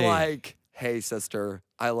 Really? Where we're like, hey, sister,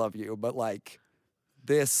 I love you, but like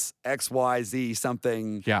this XYZ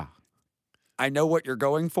something, Yeah. I know what you're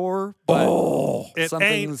going for, but It ain't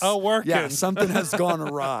something's- a-working. Yeah, something has gone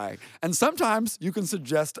awry. And sometimes you can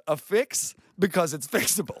suggest a fix because it's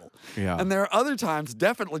fixable. Yeah. And there are other times,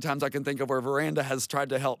 definitely times I can think of where Veranda has tried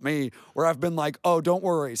to help me, where I've been like, oh, don't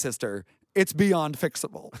worry, sister. It's beyond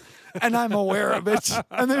fixable. And I'm aware of it.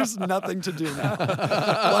 And there's nothing to do now.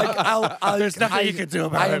 Like, There's nothing you can do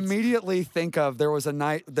about I it. immediately think of, there was a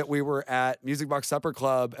night that we were at Music Box Supper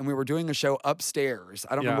Club and we were doing a show upstairs.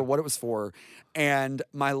 I don't remember what it was for. And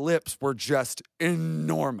my lips were just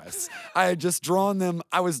enormous. I had just drawn them.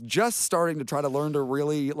 I was just starting to try to learn to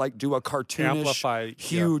really like do a cartoonish, Amplify, yeah.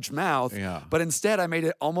 huge mouth. Yeah. But instead, I made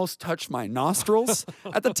it almost touch my nostrils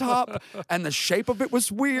at the top, and the shape of it was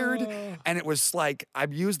weird. And it was like I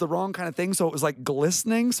used the wrong kind of thing, so it was like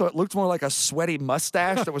glistening. So it looked more like a sweaty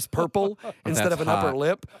mustache that was purple instead That's of an upper hot.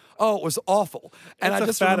 lip. Oh, it was awful. And It's I a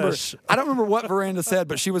just remember, fetish. I don't remember what Veranda said,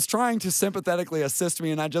 but she was trying to sympathetically assist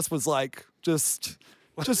me, and I just was like, just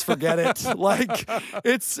forget it. Like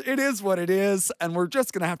it is what it is, and we're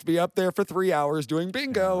just gonna have to be up there for 3 hours doing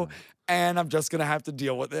bingo, and I'm just gonna have to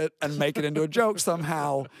deal with it and make it into a joke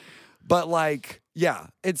somehow. But like, yeah,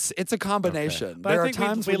 it's a combination. But There I are think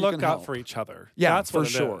times we when you look can out help. for each other. Yeah, That's for what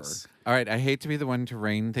it sure. is. All right, I hate to be the one to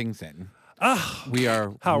rein things in. Ah, We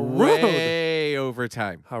are How rude. way over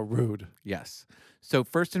time. how rude. Yes. So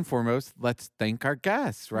first and foremost, let's thank our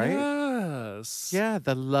guests, right? Yes. Yeah,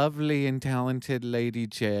 the lovely and talented Lady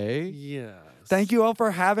J, Yes. Thank you all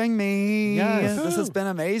for having me. Yes. This has been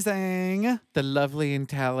amazing. the lovely and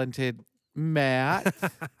talented Matt.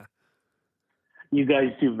 You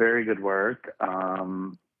guys do very good work.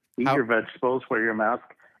 Eat How- your vegetables, wear your mask,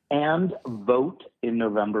 and vote in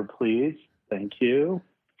November, please. Thank you.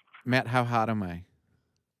 Matt, how hot am I?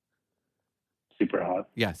 Super hot.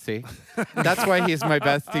 Yeah, see? That's why he's my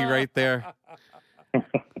bestie right there.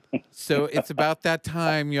 So it's about that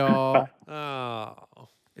time, y'all. Oh.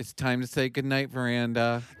 It's time to say goodnight,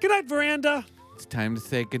 Veranda. Good night, Veranda. It's time to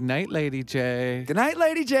say goodnight, Lady J. Good night,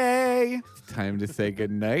 Lady J. It's time to say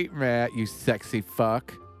goodnight, Matt, you sexy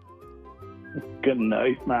fuck. Good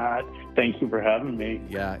night, Matt. Thank you for having me.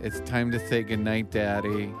 Yeah, it's time to say goodnight,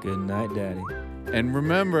 Daddy. Good night, Daddy. And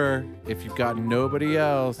remember, if you've got nobody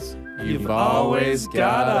else, you've always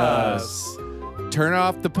got us. Turn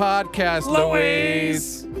off the podcast,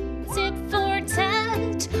 Louise. Tit for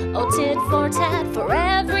tat, oh tit for tat, for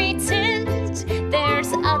every tit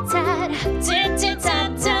there's a tat. Tit tit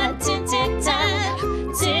tat tat, tit tit tat,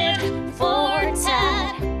 tit for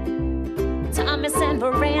tat. Thomas and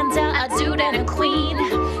Miranda, a dude and a queen,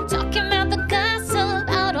 talking about the gossip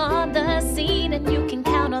out on the scene, and you can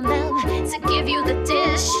count on them to give you the